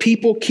full of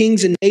people,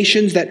 kings, and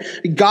nations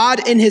that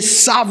God in his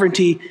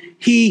sovereignty,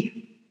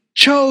 he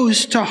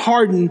chose to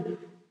harden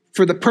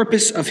for the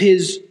purpose of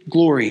his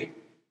glory.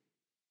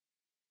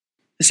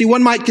 You see,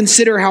 one might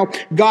consider how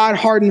God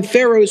hardened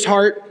Pharaoh's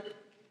heart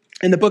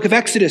in the book of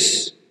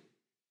Exodus.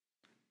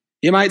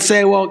 You might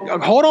say, well,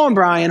 hold on,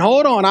 Brian,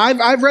 hold on.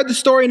 I've read the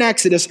story in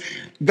Exodus.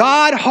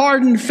 God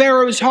hardened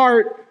Pharaoh's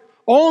heart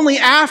only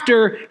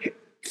after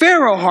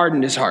Pharaoh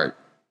hardened his heart.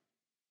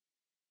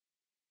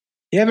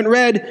 You haven't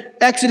read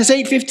Exodus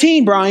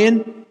 8:15,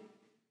 Brian.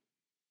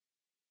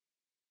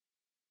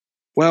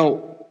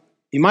 Well,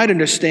 you might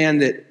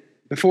understand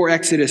that before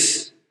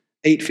Exodus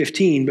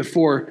 8:15,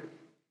 before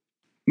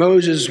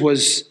Moses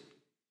was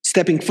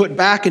stepping foot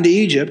back into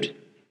Egypt,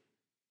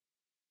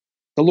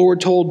 the Lord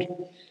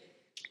told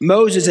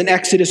Moses in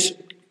Exodus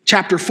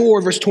chapter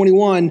 4, verse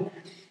 21, and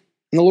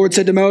the Lord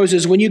said to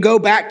Moses, when you go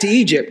back to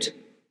Egypt,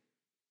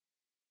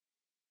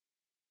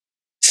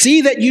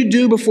 see that you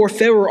do before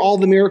Pharaoh all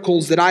the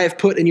miracles that I have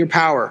put in your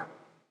power.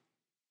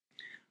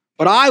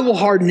 But I will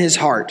harden his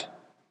heart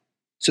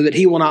so that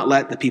he will not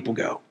let the people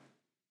go.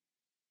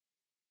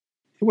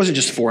 It wasn't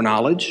just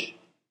foreknowledge.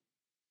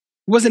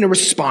 It wasn't a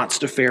response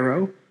to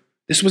Pharaoh.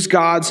 This was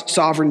God's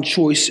sovereign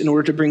choice in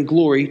order to bring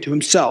glory to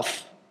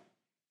himself.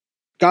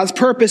 God's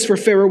purpose for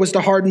Pharaoh was to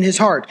harden his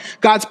heart.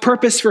 God's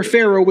purpose for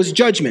Pharaoh was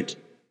judgment.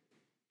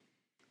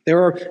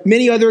 There are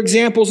many other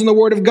examples in the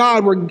Word of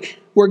God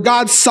where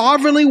God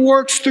sovereignly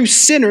works through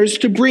sinners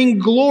to bring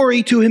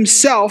glory to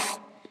himself,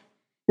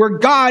 where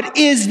God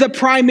is the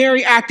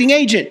primary acting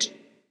agent.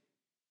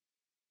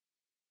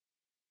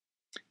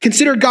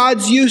 Consider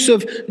God's use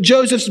of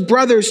Joseph's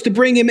brothers to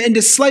bring him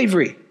into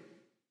slavery.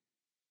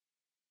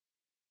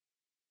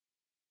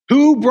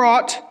 Who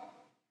brought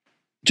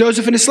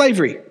Joseph into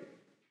slavery?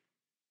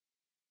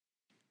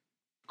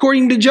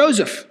 According to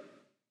Joseph.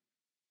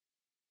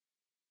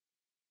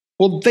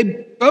 Well,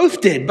 they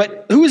both did,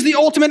 but who is the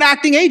ultimate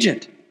acting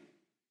agent?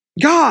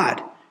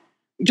 God.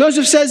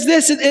 Joseph says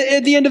this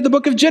at the end of the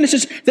book of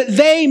Genesis, that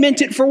they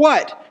meant it for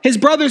what? His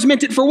brothers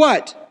meant it for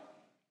what?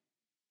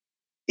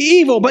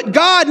 Evil, but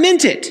God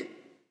meant it.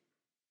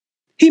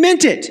 He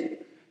meant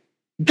it.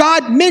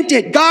 God meant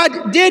it.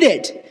 God did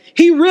it.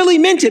 He really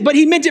meant it, but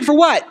he meant it for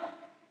what?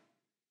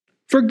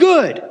 For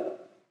good.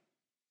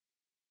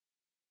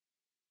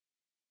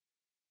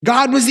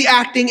 God was the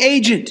acting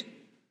agent.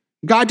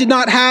 God did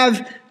not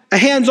have a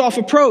hands-off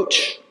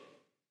approach.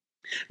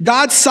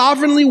 God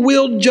sovereignly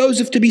willed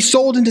Joseph to be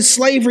sold into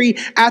slavery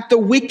at the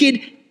wicked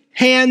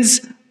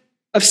hands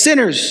of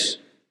sinners.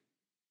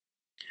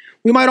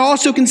 We might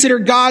also consider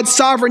God's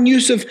sovereign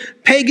use of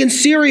pagan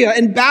Syria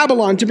and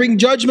Babylon to bring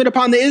judgment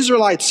upon the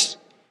Israelites,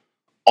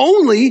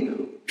 only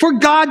for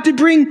God to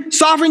bring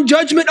sovereign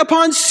judgment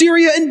upon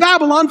Syria and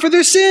Babylon for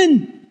their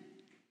sin.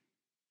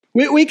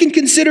 We can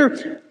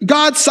consider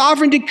God's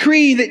sovereign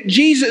decree that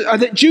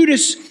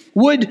Judas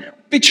would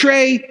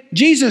betray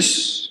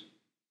Jesus.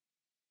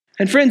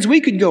 And friends,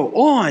 we could go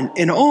on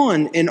and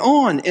on and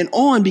on and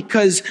on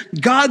because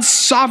God's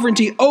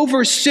sovereignty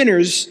over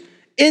sinners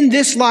in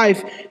this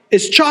life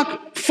is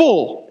chock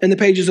full in the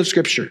pages of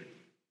Scripture.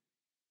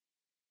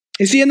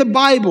 You see, in the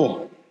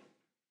Bible,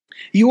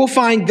 you will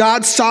find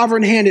God's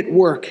sovereign hand at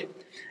work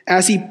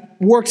as he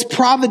works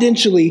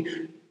providentially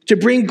to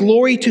bring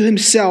glory to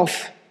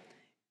himself,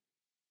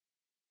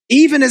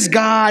 even as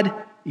God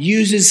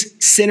uses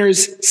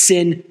sinners'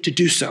 sin to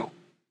do so.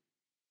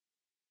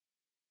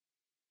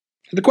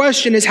 The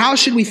question is, how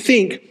should we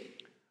think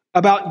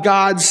about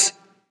God's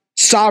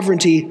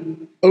sovereignty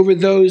over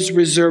those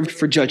reserved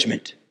for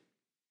judgment?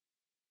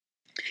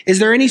 Is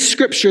there any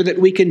scripture that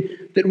we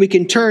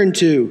can turn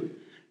to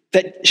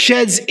that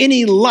sheds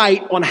any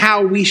light on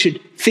how we should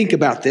think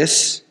about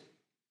this?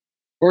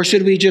 Or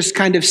should we just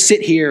kind of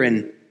sit here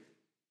and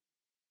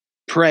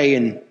pray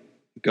and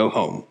go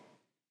home?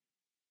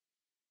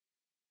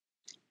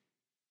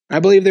 I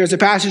believe there's a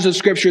passage of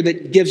scripture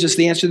that gives us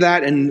the answer to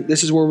that, and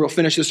this is where we'll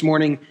finish this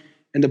morning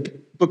in the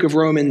book of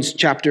Romans,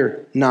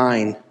 chapter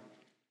 9.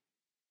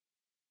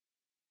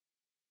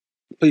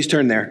 Please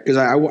turn there, because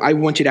I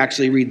want you to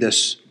actually read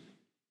this.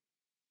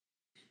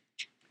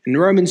 In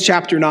Romans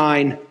chapter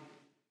 9,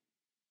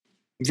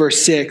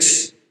 verse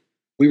 6,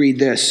 we read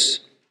this.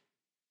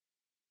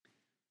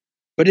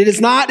 But it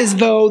is not as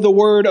though the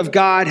word of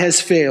God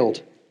has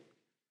failed.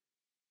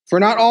 For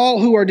not all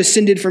who are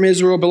descended from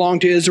Israel belong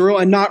to Israel,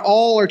 and not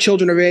all are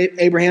children of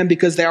Abraham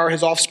because they are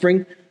his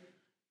offspring.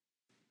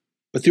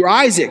 But through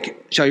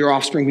Isaac shall your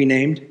offspring be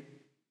named.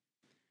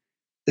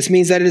 This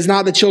means that it is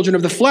not the children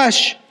of the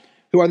flesh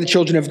who are the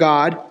children of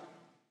God.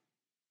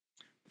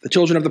 The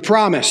children of the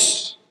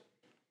promise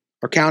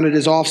are counted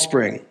as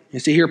offspring. You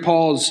see, here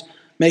Paul's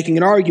making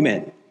an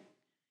argument.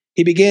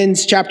 He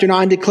begins chapter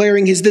 9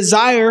 declaring his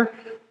desire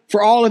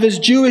for all of his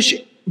Jewish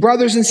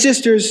brothers and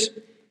sisters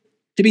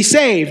to be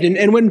saved.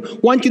 And when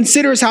one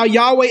considers how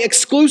Yahweh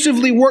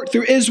exclusively worked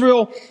through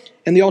Israel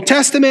in the Old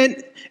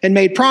Testament and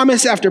made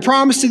promise after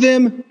promise to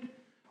them,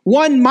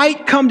 one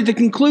might come to the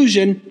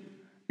conclusion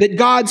that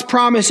God's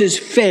promises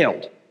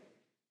failed.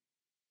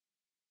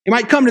 You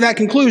might come to that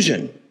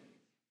conclusion.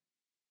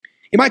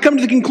 You might come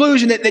to the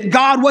conclusion that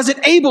God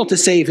wasn't able to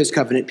save his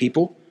covenant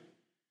people,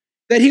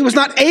 that he was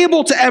not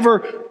able to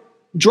ever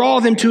draw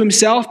them to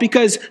himself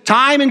because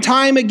time and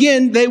time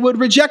again they would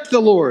reject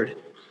the Lord.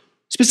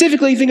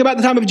 Specifically, think about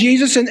the time of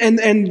Jesus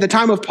and the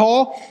time of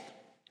Paul.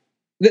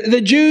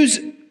 The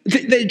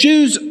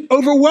Jews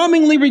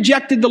overwhelmingly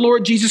rejected the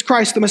Lord Jesus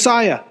Christ, the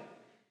Messiah.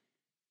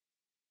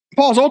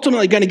 Paul's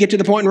ultimately going to get to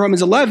the point in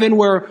Romans 11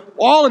 where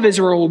all of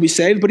Israel will be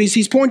saved, but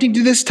he's pointing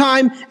to this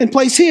time and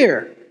place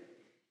here.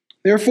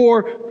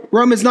 Therefore,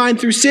 Romans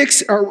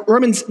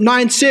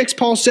 9:6,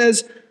 Paul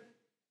says,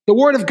 the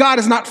word of God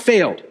has not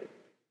failed.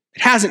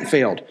 It hasn't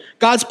failed.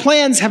 God's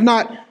plans have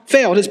not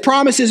failed. His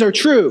promises are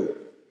true.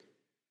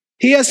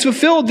 He has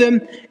fulfilled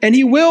them, and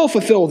he will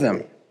fulfill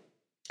them.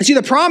 You see,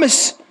 the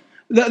promise,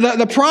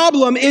 the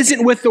problem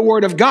isn't with the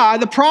word of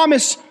God. The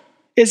promise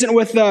isn't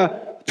with the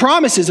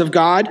promises of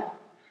God.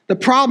 The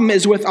problem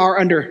is with our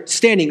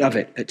understanding of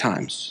it at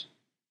times.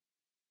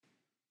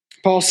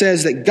 Paul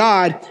says that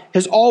God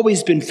has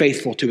always been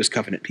faithful to his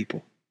covenant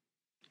people.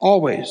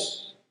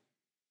 Always.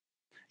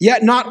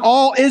 Yet not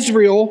all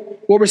Israel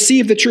will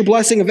receive the true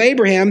blessing of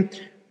Abraham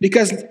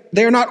because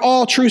they are not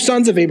all true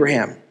sons of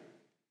Abraham.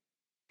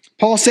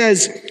 Paul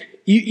says,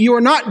 you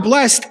are not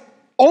blessed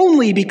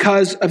only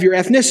because of your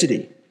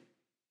ethnicity.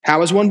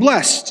 How is one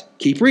blessed?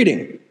 Keep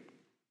reading.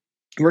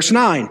 Verse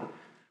 9,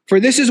 for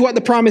this is what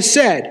the promise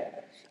said.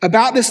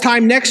 About this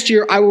time next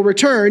year I will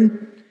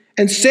return,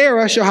 and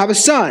Sarah shall have a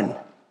son.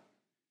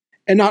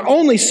 And not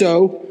only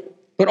so,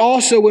 but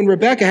also when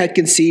Rebekah had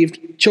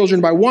conceived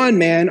children by one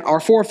man, our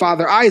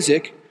forefather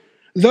Isaac,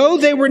 though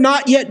they were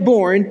not yet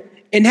born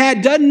and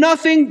had done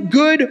nothing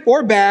good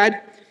or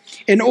bad,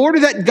 in order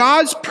that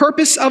God's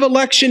purpose of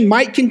election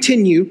might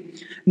continue,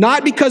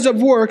 not because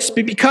of works,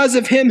 but because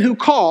of him who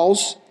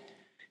calls,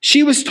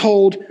 she was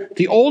told,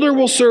 the older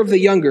will serve the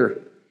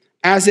younger,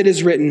 as it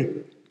is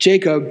written,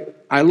 Jacob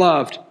I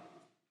loved,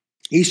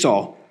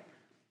 Esau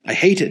I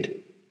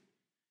hated.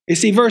 You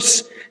see,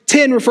 verse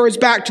 10 refers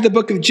back to the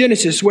book of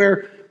Genesis,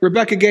 where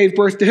Rebekah gave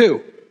birth to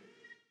who?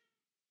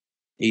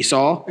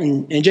 Esau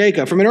and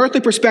Jacob. From an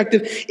earthly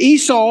perspective,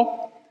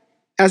 Esau,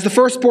 as the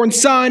firstborn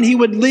son, he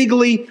would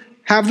legally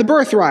have the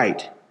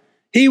birthright.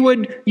 He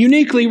would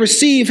uniquely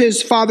receive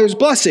his father's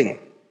blessing.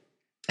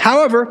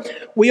 However,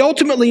 we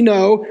ultimately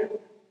know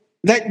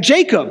that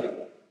Jacob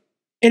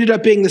ended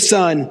up being the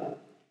son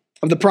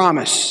of the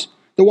promise,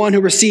 the one who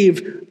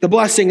received the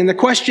blessing. And the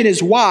question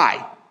is,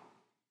 why?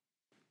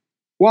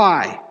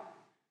 Why?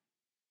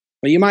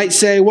 Well, you might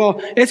say,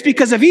 well, it's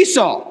because of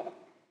Esau.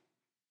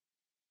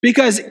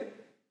 Because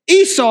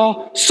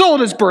Esau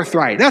sold his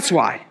birthright. That's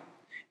why.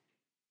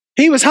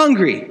 He was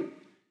hungry.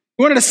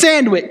 He wanted a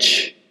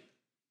sandwich.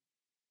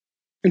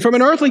 And from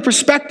an earthly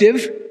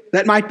perspective,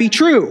 that might be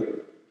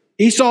true.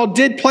 Esau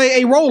did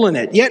play a role in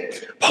it.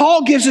 Yet,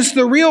 Paul gives us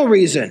the real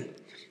reason.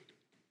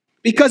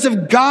 Because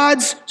of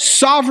God's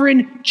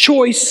sovereign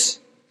choice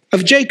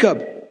of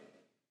Jacob.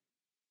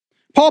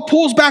 Paul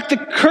pulls back the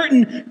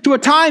curtain to a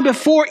time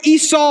before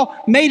Esau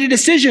made a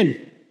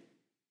decision.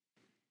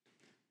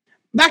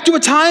 back to a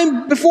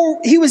time before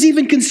he was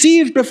even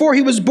conceived, before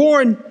he was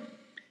born,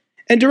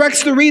 and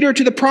directs the reader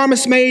to the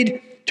promise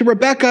made to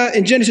Rebekah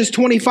in Genesis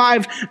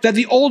 25 that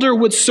the older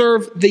would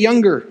serve the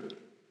younger.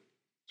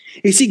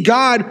 You see,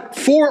 God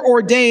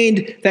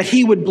foreordained that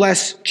he would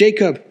bless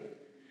Jacob.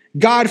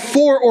 God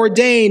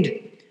foreordained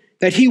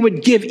that he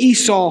would give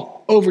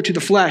Esau over to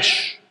the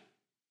flesh.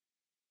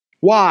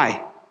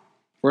 Why?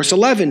 Verse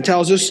 11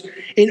 tells us,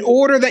 in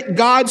order that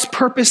God's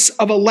purpose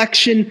of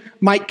election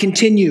might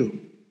continue.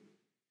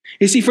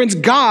 You see, friends,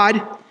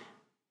 God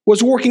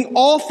was working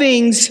all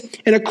things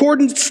in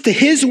accordance to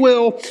his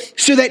will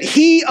so that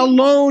he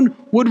alone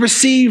would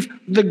receive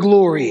the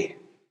glory.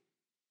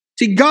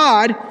 See,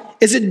 God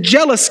is a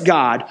jealous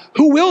God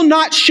who will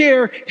not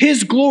share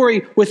his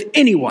glory with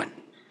anyone,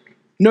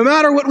 no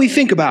matter what we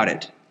think about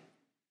it.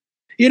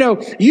 You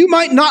know, you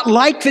might not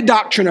like the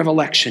doctrine of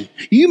election.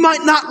 You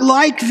might not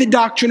like the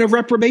doctrine of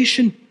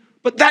reprobation,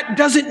 but that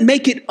doesn't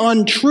make it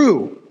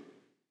untrue.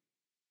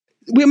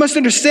 We must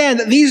understand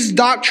that these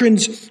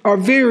doctrines are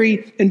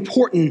very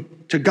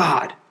important to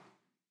God.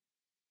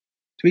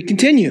 So we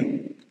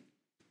continue.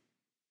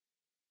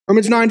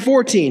 Romans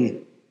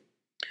 9:14.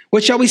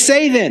 What shall we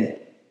say then?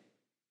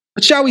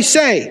 What shall we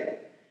say?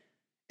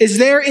 Is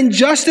there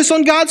injustice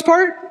on God's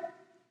part?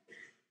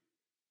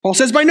 Paul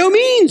says, by no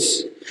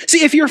means.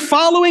 See, if you're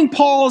following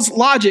Paul's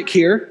logic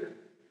here,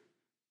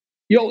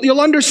 you'll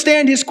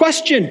understand his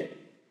question.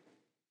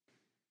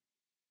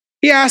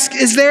 He asks,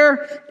 is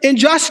there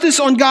injustice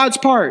on God's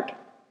part?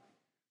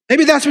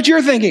 Maybe that's what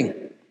you're thinking.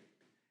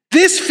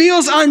 This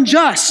feels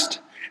unjust.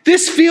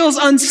 This feels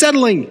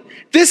unsettling.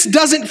 This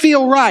doesn't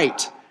feel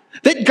right.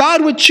 That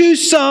God would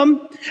choose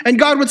some and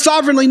God would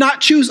sovereignly not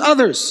choose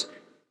others.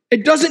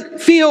 It doesn't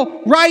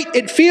feel right.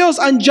 It feels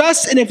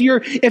unjust. And if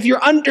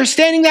you're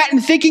understanding that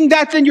and thinking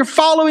that, then you're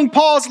following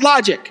Paul's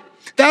logic.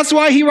 That's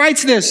why he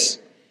writes this.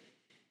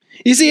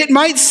 You see, it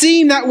might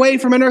seem that way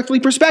from an earthly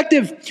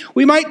perspective.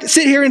 We might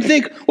sit here and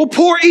think, well,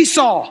 poor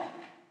Esau.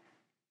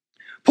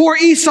 Poor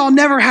Esau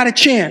never had a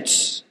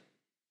chance.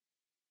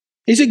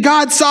 You see,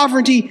 God's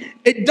sovereignty,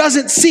 it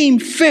doesn't seem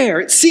fair.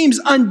 It seems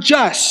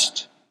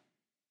unjust.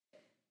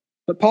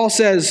 But Paul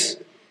says,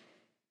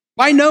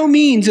 by no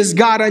means is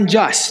God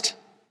unjust.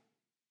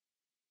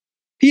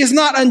 He is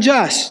not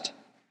unjust.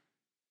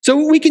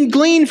 So we can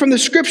glean from the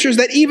scriptures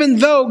that even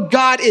though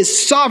God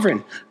is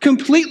sovereign,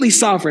 completely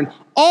sovereign,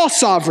 all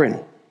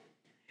sovereign,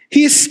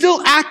 he is still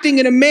acting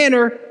in a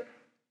manner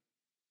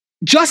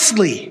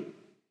justly,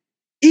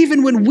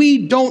 even when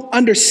we don't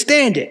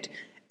understand it,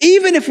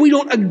 even if we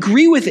don't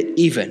agree with it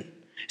even.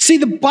 See,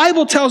 the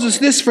Bible tells us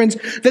this, friends,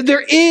 that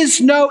there is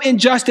no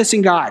injustice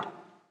in God.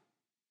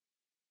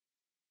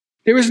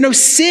 There is no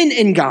sin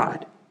in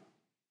God.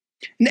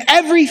 And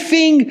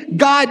everything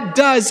God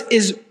does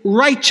is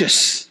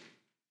righteous.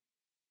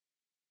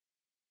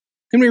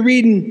 And we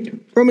read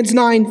in Romans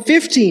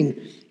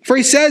 9:15, for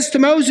he says to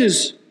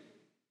Moses,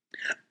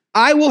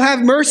 I will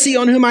have mercy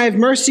on whom I have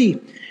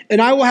mercy,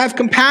 and I will have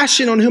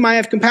compassion on whom I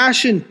have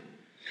compassion.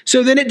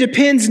 So then it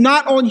depends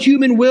not on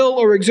human will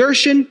or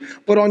exertion,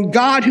 but on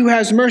God who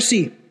has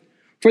mercy.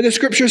 For the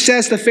scripture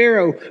says to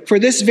Pharaoh, for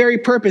this very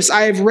purpose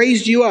I have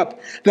raised you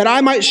up, that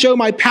I might show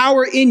my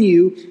power in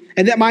you,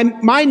 and that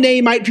my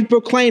name might be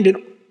proclaimed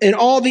in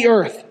all the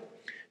earth.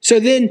 So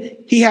then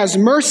he has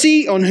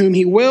mercy on whom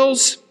he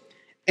wills,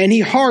 and he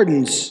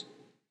hardens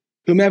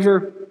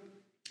whomever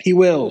he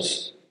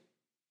wills.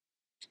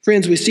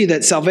 Friends, we see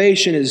that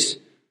salvation is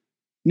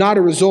not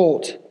a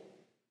result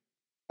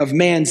of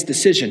man's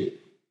decision,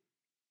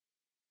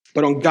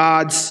 but on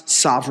God's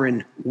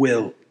sovereign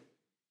will.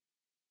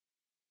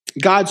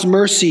 God's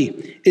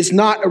mercy is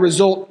not a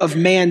result of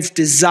man's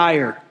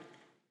desire,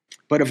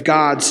 but of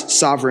God's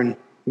sovereign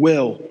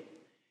will.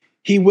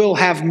 He will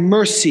have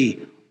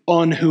mercy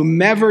on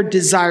whomever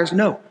desires.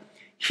 No,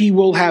 he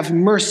will have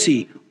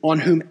mercy on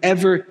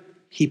whomever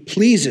he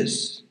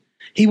pleases.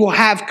 He will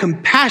have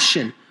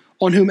compassion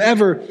on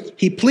whomever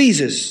he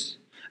pleases.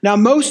 Now,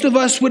 most of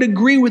us would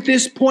agree with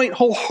this point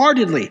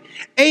wholeheartedly.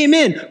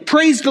 Amen.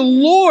 Praise the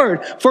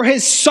Lord for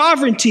his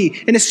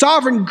sovereignty and his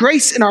sovereign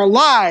grace in our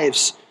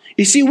lives.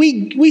 You see,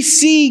 we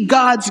see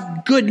God's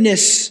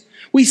goodness.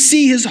 We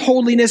see his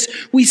holiness.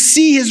 We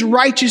see his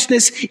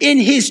righteousness in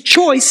his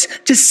choice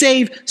to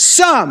save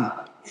some.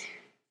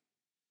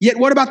 Yet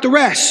what about the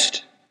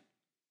rest?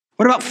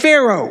 What about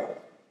Pharaoh?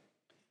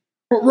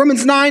 Well,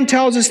 Romans 9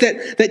 tells us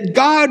that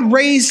God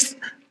raised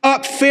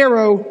up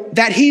Pharaoh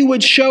that he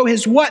would show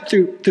his what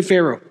through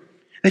Pharaoh?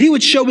 That he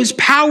would show his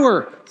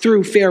power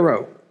through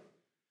Pharaoh.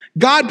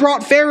 God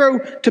brought Pharaoh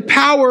to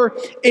power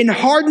and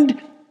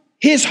hardened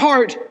his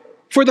heart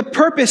for the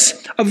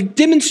purpose of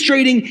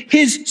demonstrating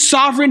his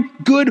sovereign,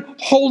 good,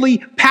 holy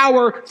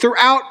power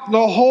throughout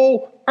the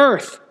whole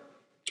earth.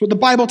 That's what the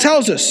Bible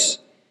tells us.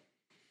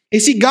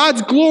 You see,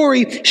 God's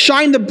glory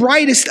shined the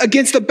brightest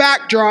against the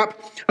backdrop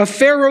of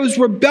Pharaoh's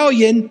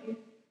rebellion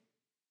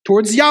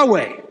towards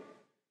Yahweh.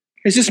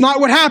 Is this not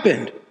what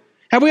happened?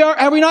 Have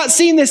we not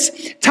seen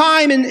this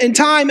time and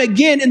time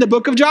again in the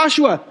book of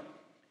Joshua?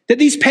 That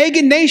these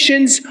pagan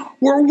nations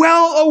were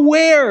well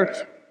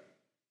aware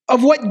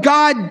of what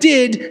God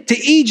did to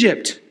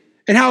Egypt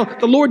and how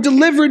the Lord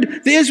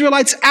delivered the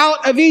Israelites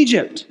out of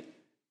Egypt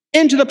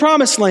into the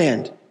promised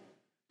land.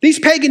 These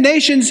pagan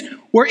nations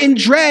were in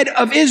dread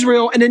of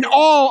Israel and in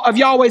awe of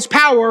Yahweh's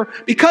power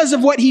because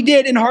of what he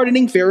did in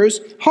hardening Pharaoh's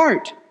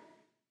heart.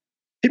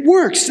 It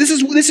works. This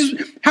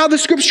is how the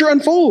scripture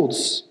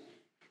unfolds.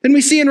 Then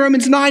we see in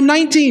Romans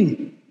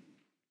 9:19.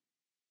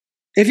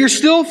 If you're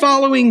still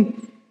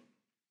following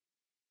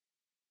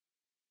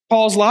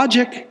Paul's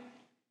logic,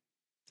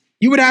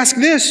 you would ask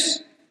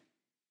this.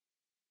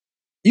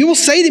 You will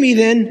say to me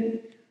then,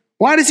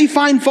 why does he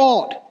find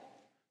fault?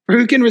 For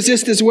who can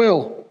resist his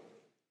will?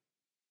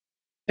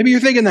 Maybe you're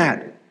thinking that.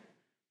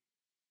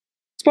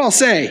 What's Paul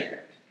say? You're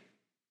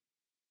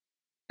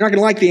not going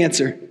to like the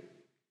answer,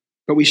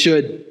 but we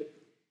should.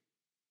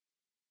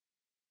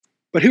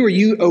 But who are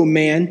you, O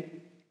man,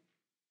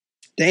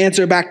 to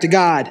answer back to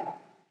God?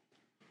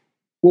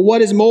 Will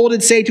what is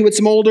molded say to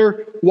its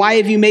molder, why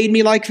have you made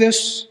me like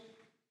this?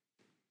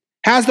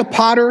 Has the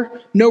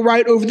potter no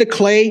right over the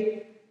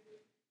clay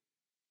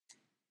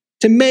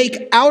to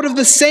make out of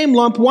the same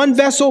lump one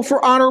vessel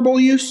for honorable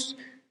use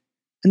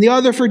and the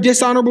other for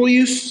dishonorable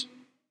use?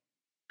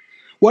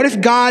 What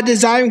if God,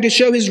 desiring to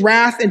show his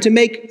wrath and to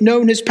make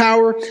known his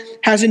power,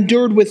 has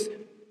endured with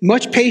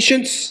much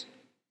patience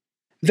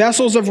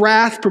vessels of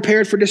wrath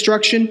prepared for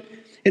destruction,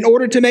 in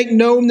order to make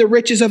known the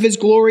riches of his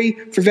glory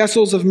for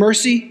vessels of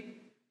mercy,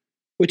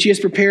 which he has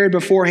prepared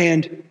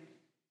beforehand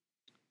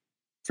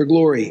for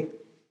glory?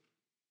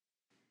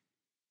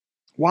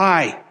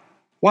 Why?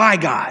 Why,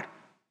 God?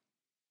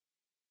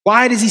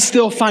 Why does he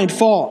still find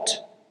fault?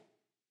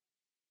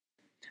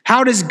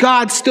 How does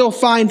God still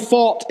find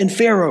fault in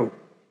Pharaoh?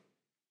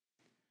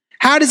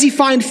 How does he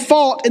find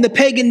fault in the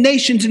pagan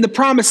nations in the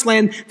promised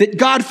land that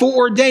God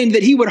foreordained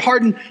that he would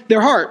harden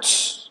their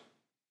hearts?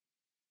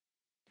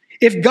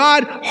 If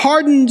God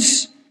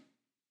hardens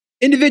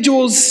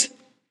individuals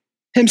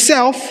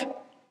himself,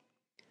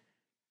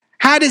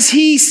 how does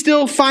he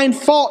still find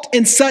fault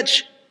in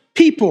such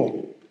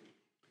people?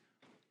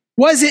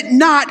 Was it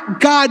not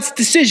God's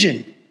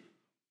decision?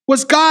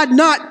 Was God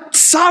not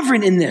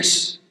sovereign in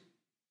this?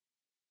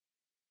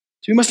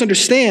 So we must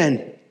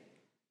understand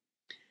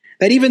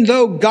that even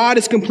though God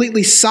is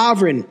completely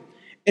sovereign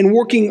and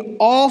working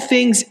all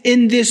things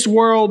in this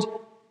world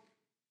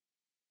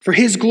for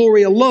his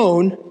glory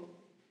alone,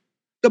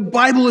 the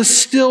Bible is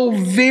still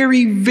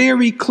very,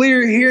 very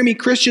clear, hear me,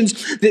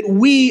 Christians, that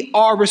we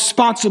are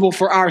responsible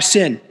for our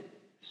sin.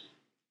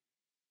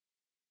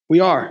 We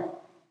are.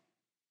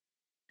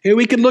 Here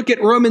we can look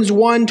at Romans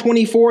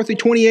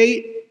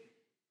 1:24-28.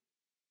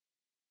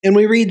 And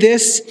we read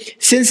this: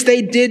 since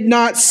they did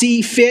not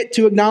see fit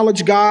to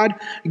acknowledge God,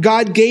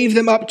 God gave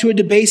them up to a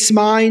debased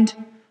mind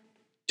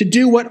to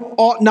do what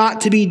ought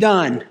not to be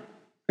done.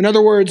 In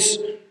other words,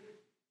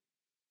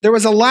 there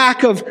was a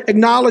lack of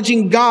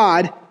acknowledging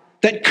God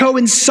that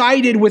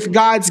coincided with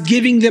God's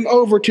giving them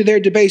over to their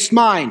debased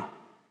mind.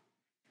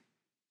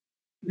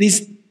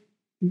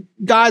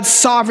 God's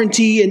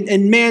sovereignty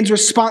and man's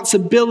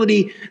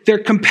responsibility,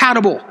 they're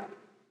compatible.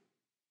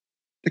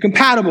 They're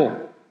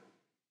compatible.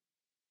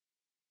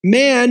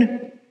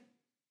 Man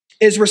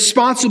is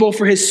responsible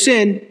for his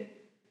sin.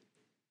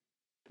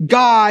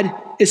 God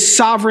is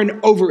sovereign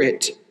over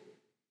it.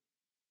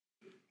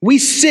 We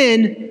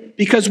sin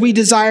because we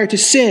desire to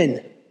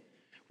sin.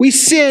 We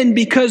sin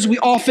because we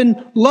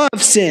often love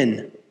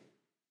sin.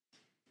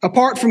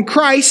 Apart from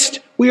Christ,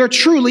 we are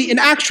truly and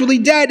actually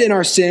dead in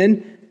our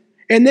sin,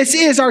 and this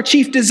is our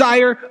chief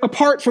desire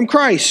apart from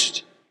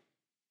Christ.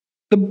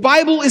 The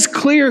Bible is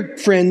clear,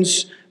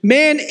 friends.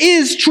 Man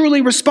is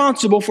truly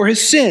responsible for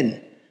his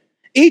sin.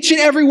 Each and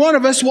every one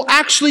of us will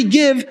actually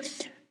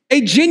give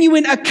a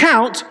genuine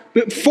account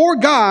before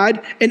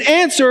God, an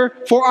answer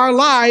for our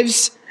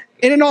lives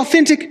in an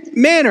authentic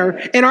manner.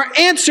 And our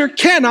answer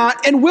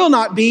cannot and will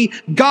not be,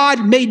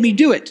 God made me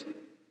do it.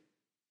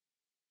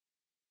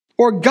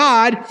 Or,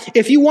 God,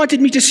 if you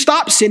wanted me to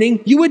stop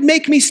sinning, you would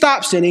make me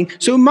stop sinning.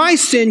 So my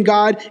sin,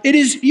 God, it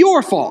is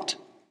your fault.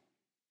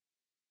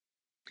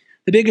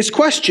 The biggest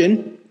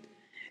question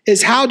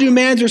is, how do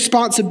man's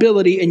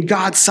responsibility and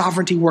God's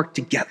sovereignty work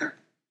together?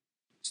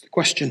 That's the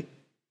question.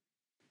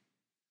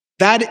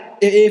 That,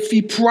 if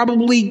you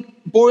probably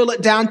boil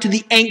it down to the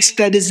angst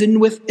that is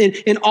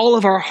in all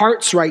of our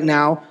hearts right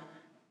now,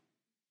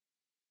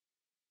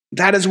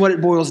 that is what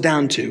it boils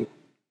down to.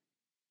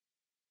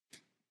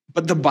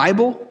 But the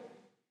Bible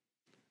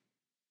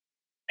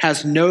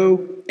has no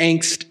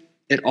angst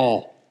at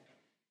all.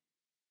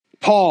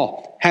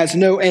 Paul has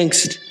no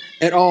angst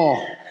at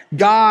all.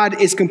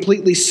 God is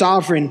completely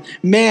sovereign.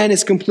 Man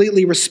is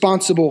completely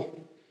responsible.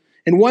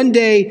 And one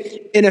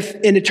day in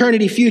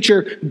eternity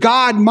future,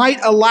 God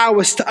might allow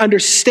us to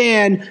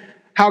understand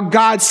how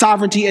God's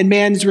sovereignty and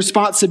man's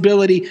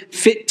responsibility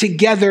fit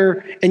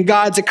together in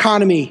God's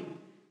economy.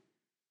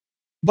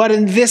 But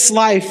in this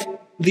life,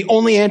 the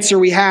only answer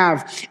we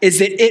have is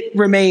that it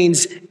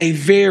remains a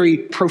very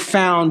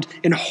profound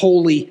and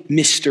holy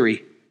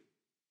mystery.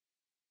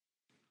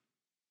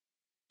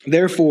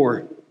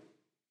 Therefore,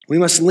 We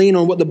must lean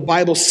on what the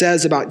Bible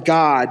says about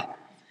God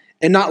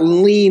and not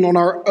lean on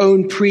our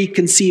own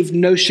preconceived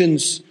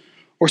notions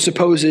or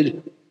supposed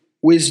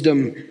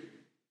wisdom.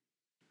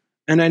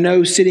 And I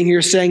know sitting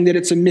here saying that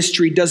it's a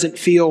mystery doesn't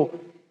feel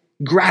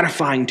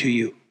gratifying to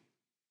you,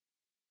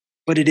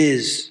 but it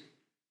is.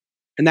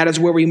 And that is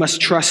where we must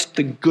trust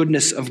the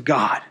goodness of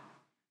God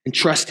and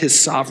trust his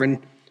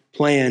sovereign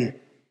plan.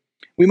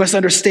 We must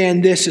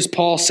understand this, as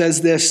Paul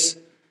says this,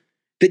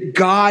 that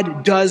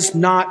God does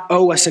not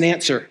owe us an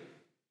answer.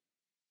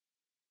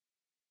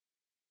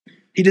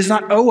 He does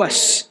not owe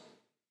us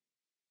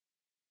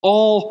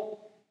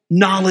all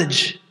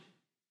knowledge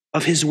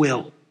of his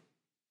will,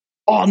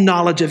 all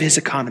knowledge of his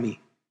economy.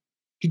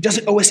 He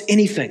doesn't owe us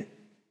anything.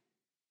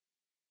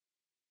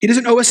 He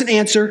doesn't owe us an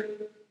answer.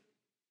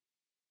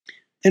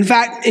 In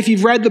fact, if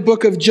you've read the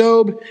book of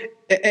Job,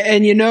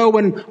 and you know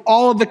when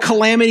all of the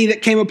calamity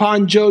that came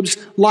upon Job's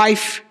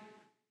life,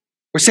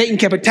 where Satan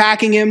kept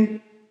attacking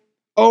him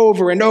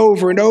over and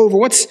over and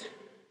over,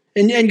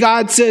 and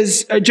God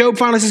says, Job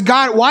finally says,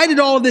 God, why did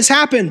all of this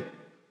happen?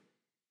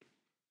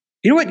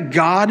 You know what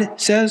God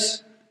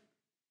says?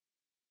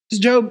 He says,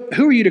 Job,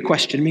 who are you to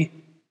question me?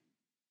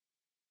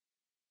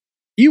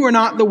 You are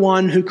not the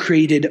one who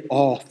created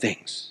all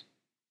things.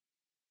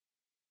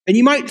 And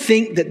you might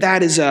think that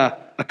that is a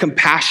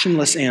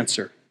compassionless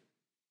answer.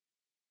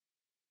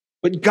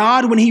 But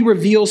God, when he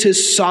reveals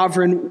his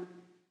sovereign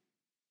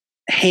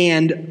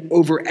hand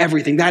over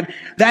everything, that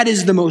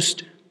is the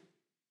most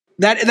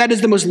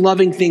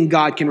loving thing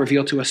God can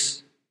reveal to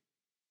us.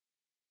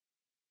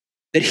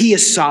 That he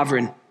is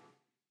sovereign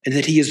and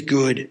that he is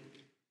good.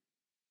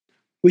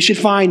 We should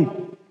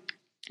find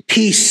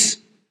peace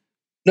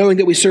knowing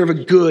that we serve a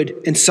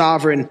good and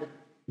sovereign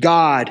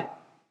God.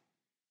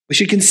 We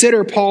should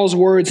consider Paul's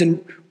words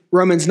in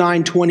Romans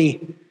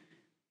 9:20,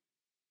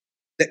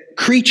 that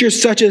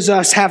creatures such as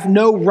us have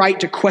no right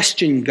to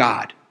question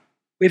God.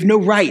 We have no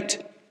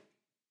right.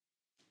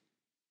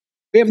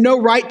 We have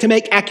no right to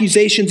make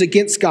accusations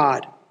against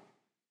God.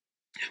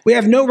 We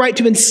have no right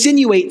to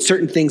insinuate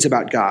certain things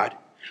about God.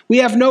 We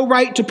have no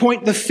right to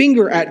point the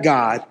finger at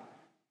God.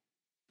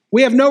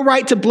 We have no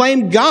right to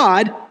blame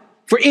God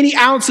for any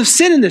ounce of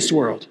sin in this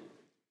world.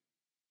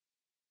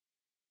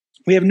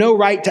 We have no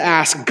right to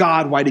ask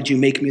God, why did you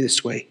make me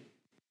this way?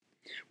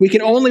 We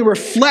can only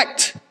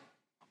reflect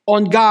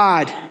on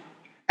God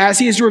as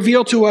he is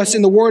revealed to us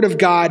in the Word of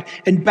God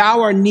and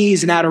bow our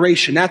knees in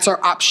adoration. That's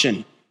our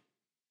option.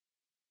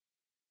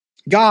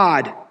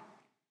 God,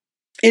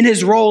 in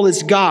his role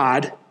as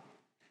God,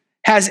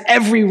 has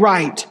every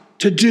right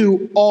to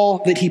do all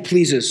that he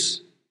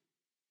pleases.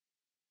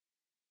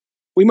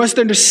 We must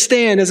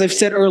understand, as I've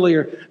said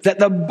earlier, that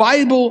the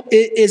Bible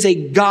is a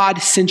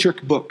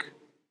God-centric book.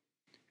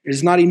 It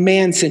is not a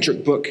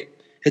man-centric book.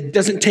 It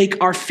doesn't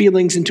take our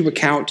feelings into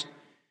account.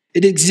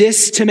 It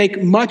exists to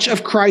make much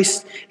of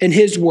Christ and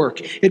his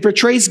work. It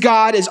portrays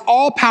God as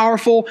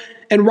all-powerful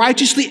and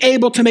righteously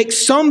able to make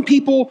some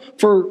people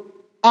for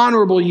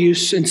honorable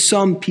use and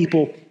some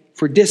people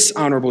for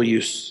dishonorable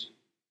use.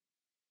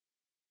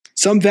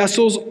 Some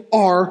vessels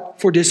are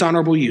for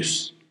dishonorable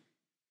use.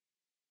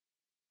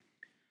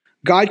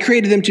 God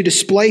created them to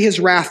display his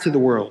wrath to the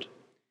world.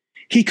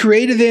 He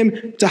created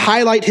them to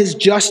highlight his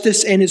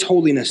justice and his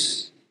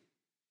holiness.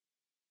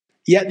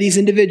 Yet these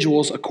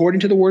individuals,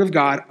 according to the word of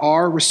God,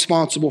 are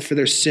responsible for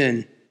their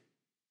sin.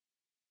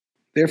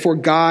 Therefore,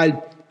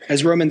 God,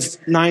 as Romans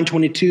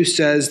 9:22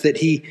 says, that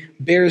he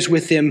bears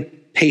with them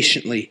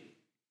patiently.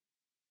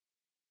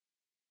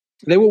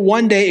 They will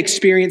one day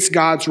experience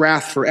God's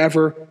wrath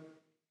forever,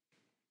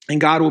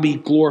 and God will be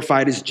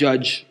glorified as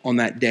judge on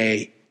that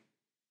day.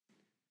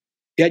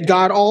 Yet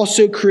God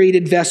also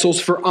created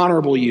vessels for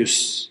honorable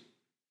use.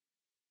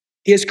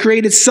 He has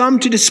created some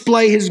to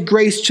display his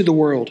grace to the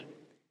world.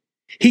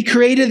 He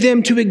created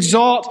them to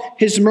exalt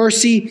his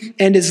mercy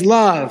and his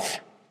love.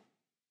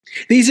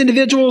 These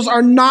individuals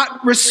are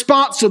not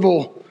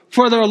responsible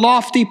for their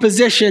lofty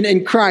position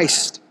in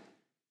Christ.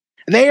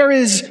 They are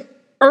as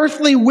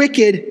earthly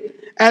wicked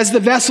as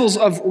the vessels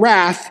of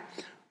wrath,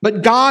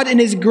 but God in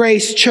his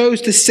grace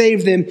chose to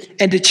save them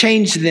and to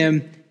change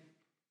them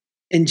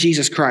in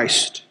Jesus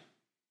Christ.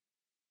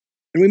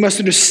 And we must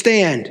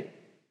understand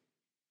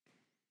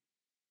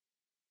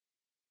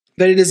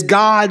that it is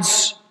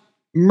God's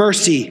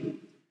mercy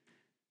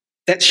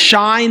that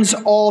shines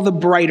all the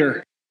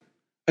brighter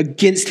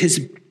against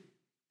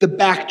the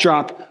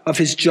backdrop of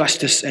his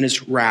justice and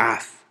his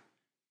wrath.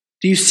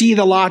 Do you see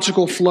the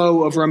logical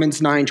flow of Romans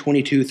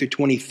 9:22 through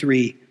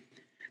 23?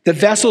 The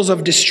vessels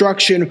of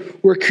destruction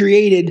were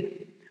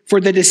created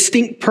for the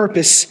distinct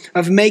purpose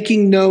of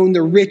making known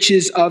the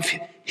riches of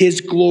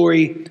his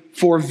glory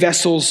for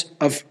vessels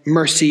of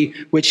mercy,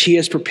 which he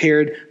has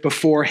prepared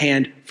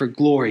beforehand for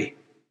glory.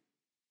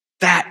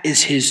 That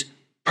is his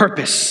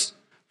purpose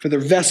for the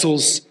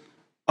vessels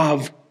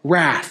of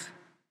wrath,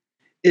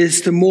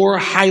 is to more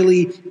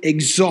highly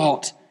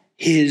exalt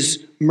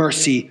his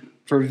mercy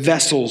for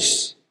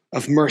vessels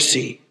of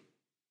mercy.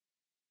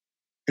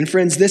 And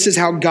friends, this is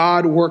how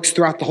God works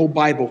throughout the whole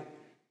Bible.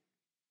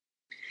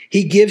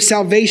 He gives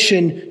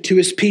salvation to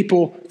his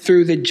people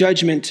through the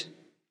judgment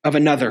of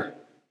another.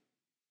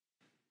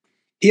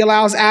 He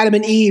allows Adam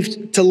and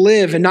Eve to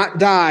live and not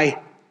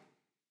die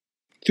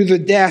through the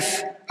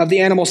death of the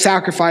animal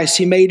sacrifice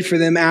he made for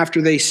them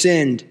after they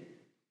sinned.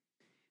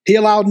 He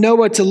allowed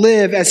Noah to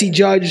live as he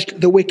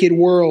judged the wicked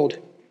world.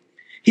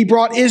 He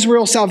brought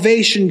Israel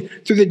salvation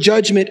through the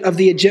judgment of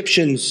the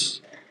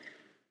Egyptians.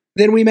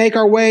 Then we make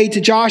our way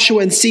to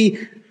Joshua and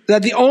see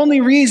that the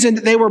only reason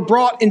that they were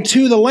brought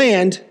into the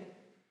land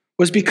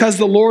was because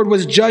the Lord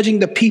was judging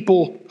the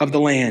people of the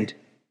land.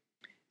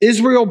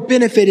 Israel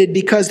benefited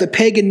because the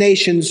pagan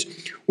nations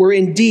were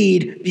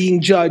indeed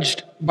being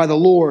judged by the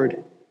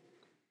Lord.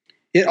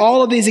 Yet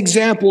all of these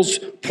examples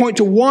point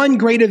to one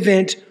great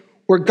event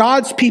where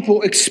God's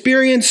people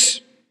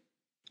experience,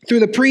 through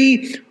the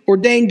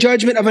preordained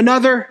judgment of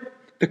another,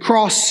 the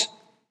cross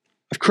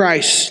of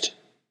Christ.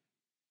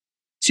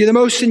 See, the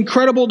most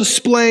incredible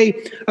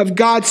display of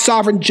God's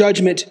sovereign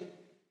judgment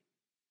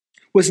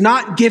was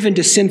not given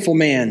to sinful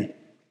man,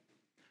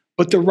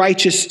 but the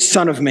righteous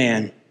Son of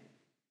Man.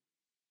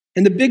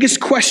 And the biggest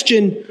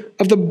question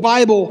of the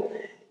Bible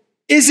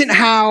isn't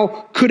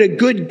how could a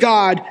good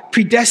God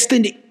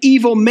predestine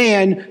evil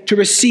man to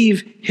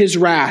receive his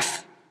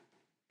wrath.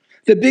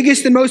 The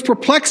biggest and most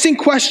perplexing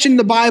question in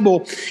the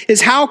Bible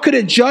is how could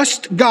a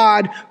just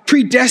God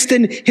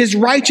predestine his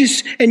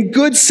righteous and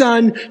good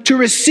Son to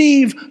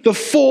receive the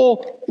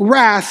full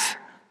wrath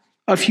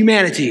of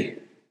humanity?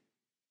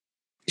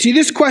 See,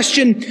 this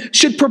question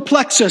should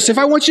perplex us. If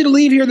I want you to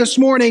leave here this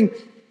morning,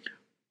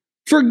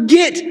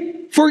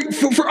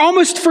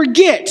 almost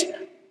forget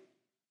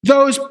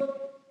those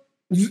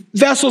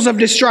vessels of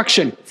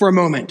destruction for a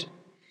moment.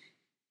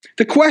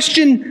 The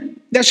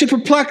question that should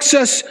perplex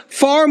us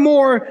far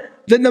more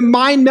than the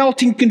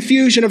mind-melting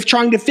confusion of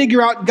trying to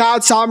figure out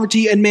God's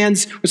sovereignty and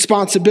man's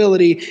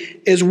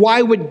responsibility is,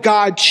 why would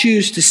God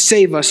choose to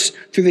save us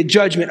through the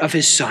judgment of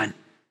his Son?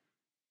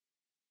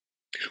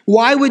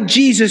 Why would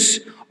Jesus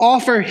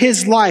offer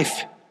his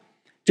life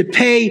to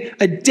pay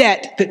a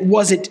debt that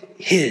wasn't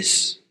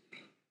his?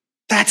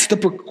 That's the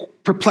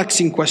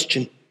perplexing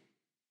question.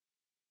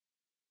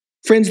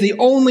 Friends, the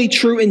only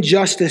true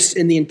injustice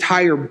in the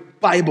entire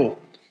Bible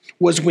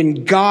was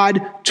when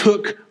God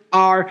took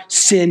our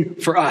sin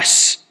for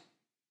us.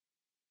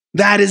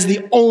 That is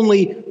the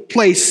only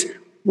place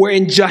where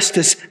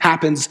injustice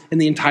happens in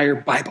the entire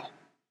Bible.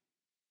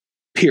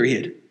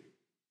 Period.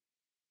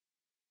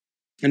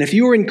 And if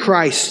you are in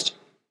Christ,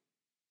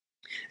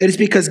 it is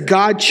because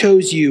God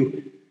chose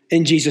you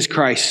in Jesus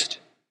Christ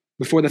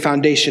before the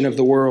foundation of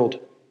the world.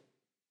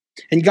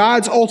 And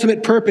God's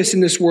ultimate purpose in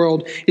this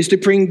world is to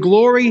bring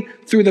glory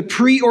through the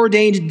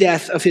preordained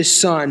death of his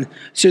Son,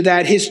 so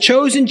that his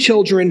chosen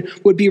children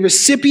would be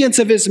recipients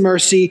of his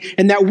mercy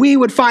and that we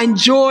would find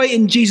joy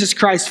in Jesus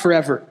Christ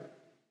forever.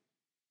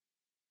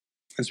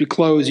 As we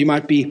close, you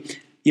might be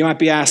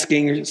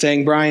asking or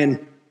saying,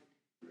 Brian,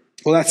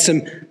 well, that's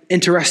some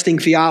interesting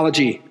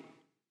theology.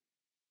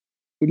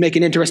 Would make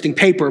an interesting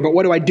paper, but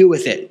what do I do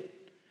with it?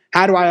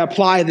 How do I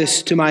apply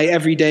this to my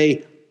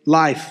everyday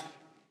life?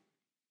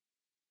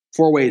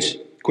 4 ways,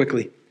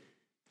 quickly.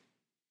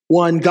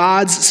 1,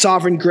 God's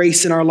sovereign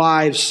grace in our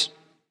lives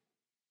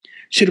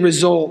should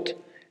result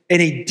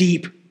in a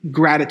deep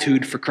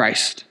gratitude for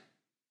Christ.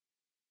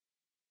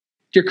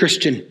 Dear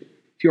Christian,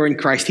 if you're in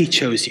Christ, he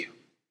chose you.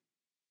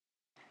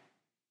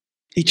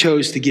 He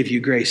chose to give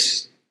you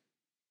grace.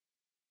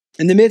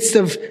 In the midst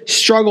of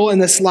struggle in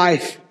this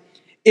life,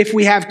 if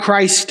we have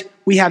Christ,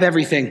 we have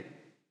everything.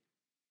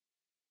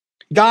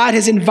 God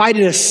has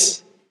invited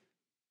us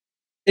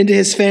into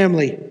his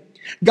family.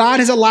 God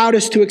has allowed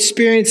us to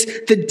experience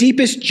the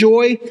deepest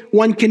joy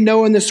one can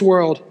know in this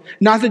world.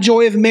 Not the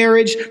joy of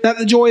marriage, not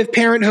the joy of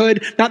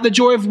parenthood, not the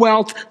joy of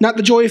wealth, not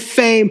the joy of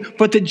fame,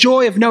 but the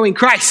joy of knowing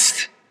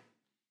Christ.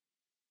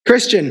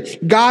 Christian,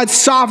 God's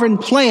sovereign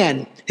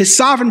plan, his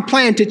sovereign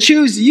plan to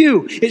choose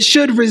you, it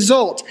should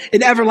result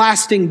in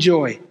everlasting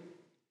joy.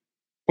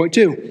 Point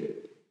 2,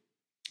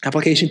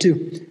 application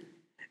 2.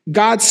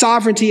 God's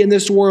sovereignty in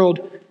this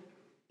world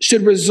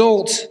should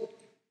result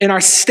in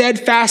our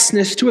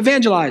steadfastness to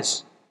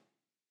evangelize.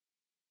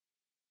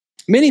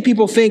 Many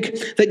people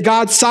think that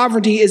God's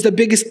sovereignty is the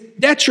biggest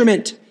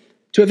detriment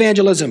to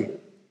evangelism.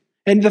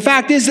 And the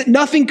fact is that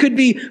nothing could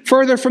be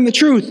further from the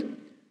truth.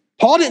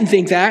 Paul didn't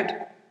think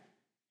that.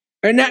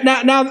 And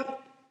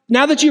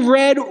now that you've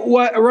read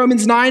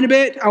Romans 9 a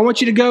bit, I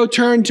want you to go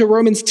turn to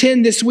Romans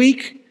 10 this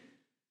week.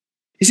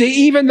 You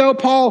see, even though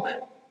Paul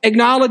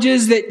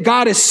acknowledges that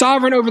God is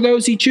sovereign over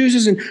those he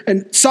chooses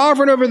and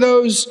sovereign over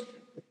those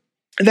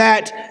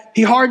that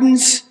he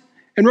hardens,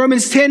 in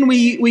Romans 10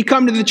 we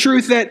come to the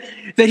truth that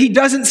he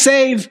doesn't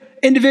save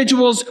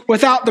individuals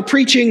without the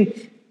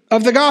preaching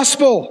of the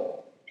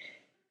gospel.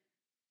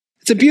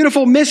 It's a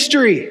beautiful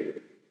mystery.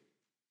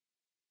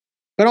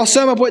 But I'll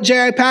sum up what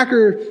J.I.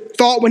 Packer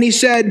thought when he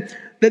said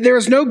that there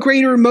is no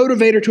greater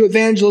motivator to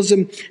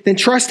evangelism than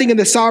trusting in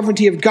the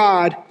sovereignty of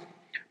God,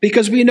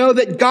 because we know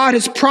that God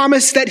has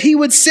promised that he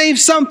would save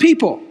some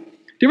people.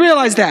 Do you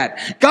realize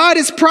that? God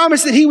has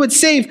promised that he would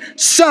save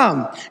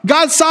some.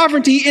 God's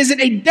sovereignty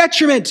isn't a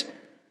detriment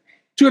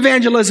to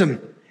evangelism.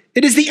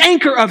 It is the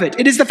anchor of it.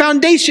 It is the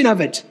foundation of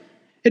it.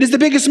 It is the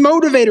biggest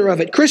motivator of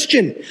it.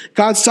 Christian,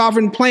 God's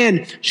sovereign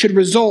plan should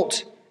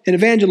result in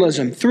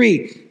evangelism.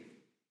 3,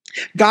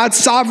 God's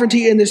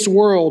sovereignty in this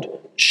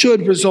world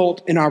should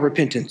result in our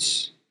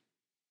repentance.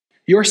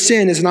 Your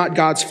sin is not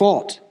God's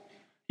fault.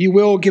 You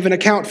will give an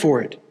account for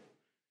it.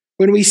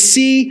 When we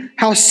see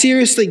how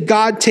seriously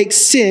God takes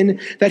sin,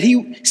 that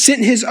he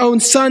sent his own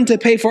son to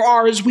pay for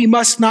ours, we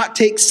must not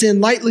take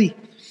sin lightly.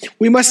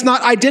 We must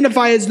not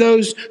identify as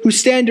those who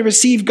stand to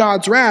receive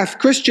God's wrath.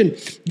 Christian,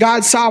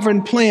 God's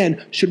sovereign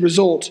plan should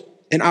result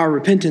in our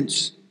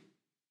repentance.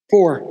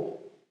 4,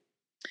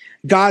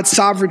 God's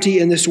sovereignty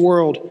in this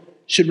world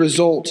should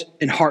result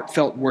in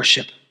heartfelt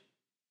worship.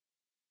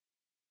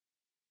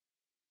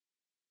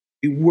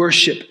 We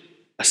worship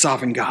a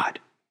sovereign God.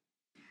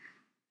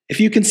 If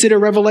you consider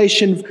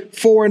Revelation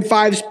 4 and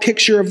 5's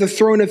picture of the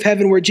throne of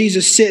heaven where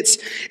Jesus sits,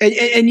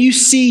 and you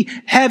see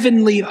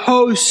heavenly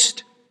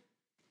host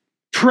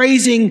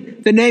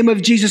praising the name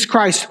of Jesus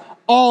Christ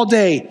all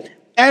day,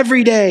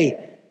 every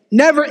day,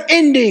 never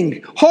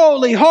ending,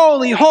 holy,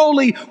 holy,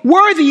 holy,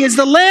 worthy is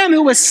the Lamb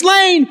who was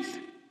slain.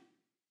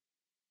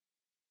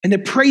 And they're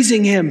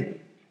praising him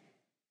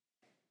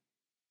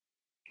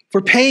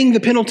for paying the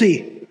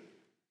penalty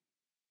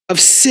of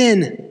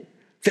sin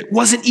that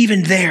wasn't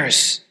even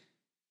theirs.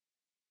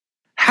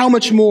 How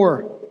much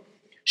more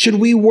should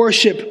we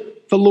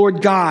worship the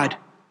Lord God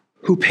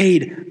who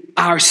paid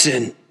our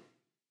sin?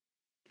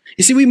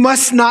 You see, we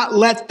must not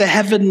let the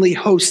heavenly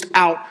host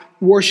out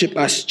worship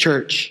us,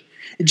 church.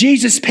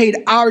 Jesus paid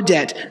our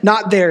debt,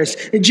 not theirs.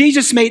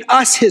 Jesus made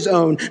us his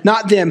own,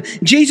 not them.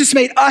 Jesus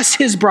made us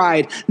his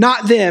bride,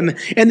 not them.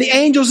 And the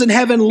angels in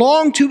heaven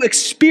long to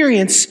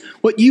experience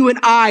what you and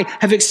I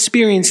have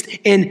experienced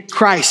in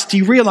Christ. Do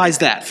you realize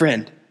that,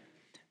 friend?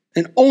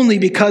 And only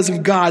because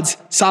of God's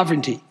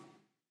sovereignty.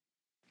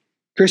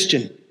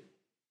 Christian,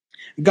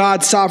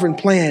 God's sovereign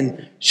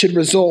plan should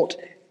result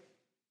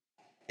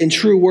in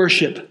true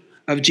worship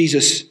of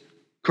Jesus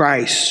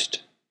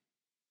Christ.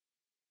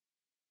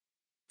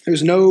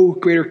 There's no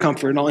greater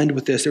comfort, and I'll end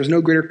with this. There's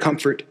no greater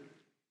comfort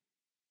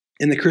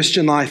in the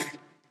Christian life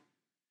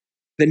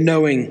than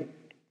knowing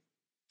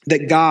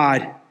that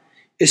God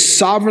is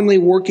sovereignly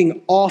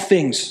working all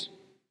things,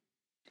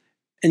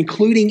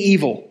 including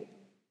evil,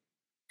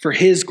 for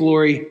his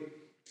glory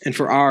and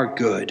for our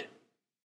good.